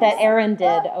blessing that Aaron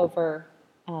did over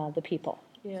the people.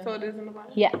 Yeah. So it is in the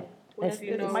Bible? Yeah. Well, It's- if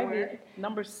you It know might where. be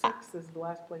number 6 is the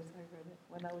last place I read it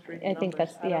when I was reading I think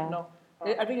Numbers. that's- I yeah. don't know.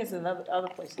 I think it's in other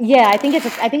places. Yeah, I think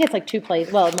it's like 2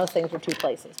 places. Well, most things are 2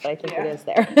 places, but I think it is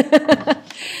there.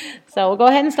 So we'll go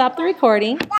ahead and stop the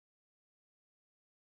recording.